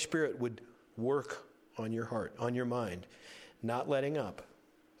 That the Holy Spirit would work on your heart, on your mind, not letting up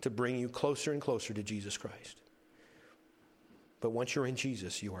to bring you closer and closer to Jesus Christ. But once you're in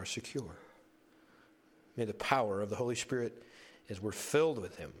Jesus, you are secure. May the power of the Holy Spirit, as we're filled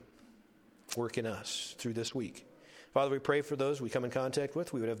with him, work in us through this week. Father, we pray for those we come in contact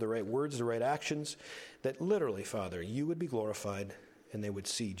with. We would have the right words, the right actions, that literally, Father, you would be glorified and they would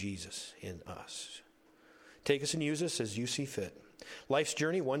see Jesus in us. Take us and use us as you see fit. Life's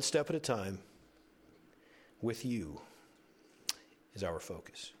journey, one step at a time, with you is our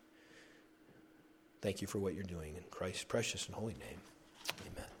focus. Thank you for what you're doing in Christ's precious and holy name.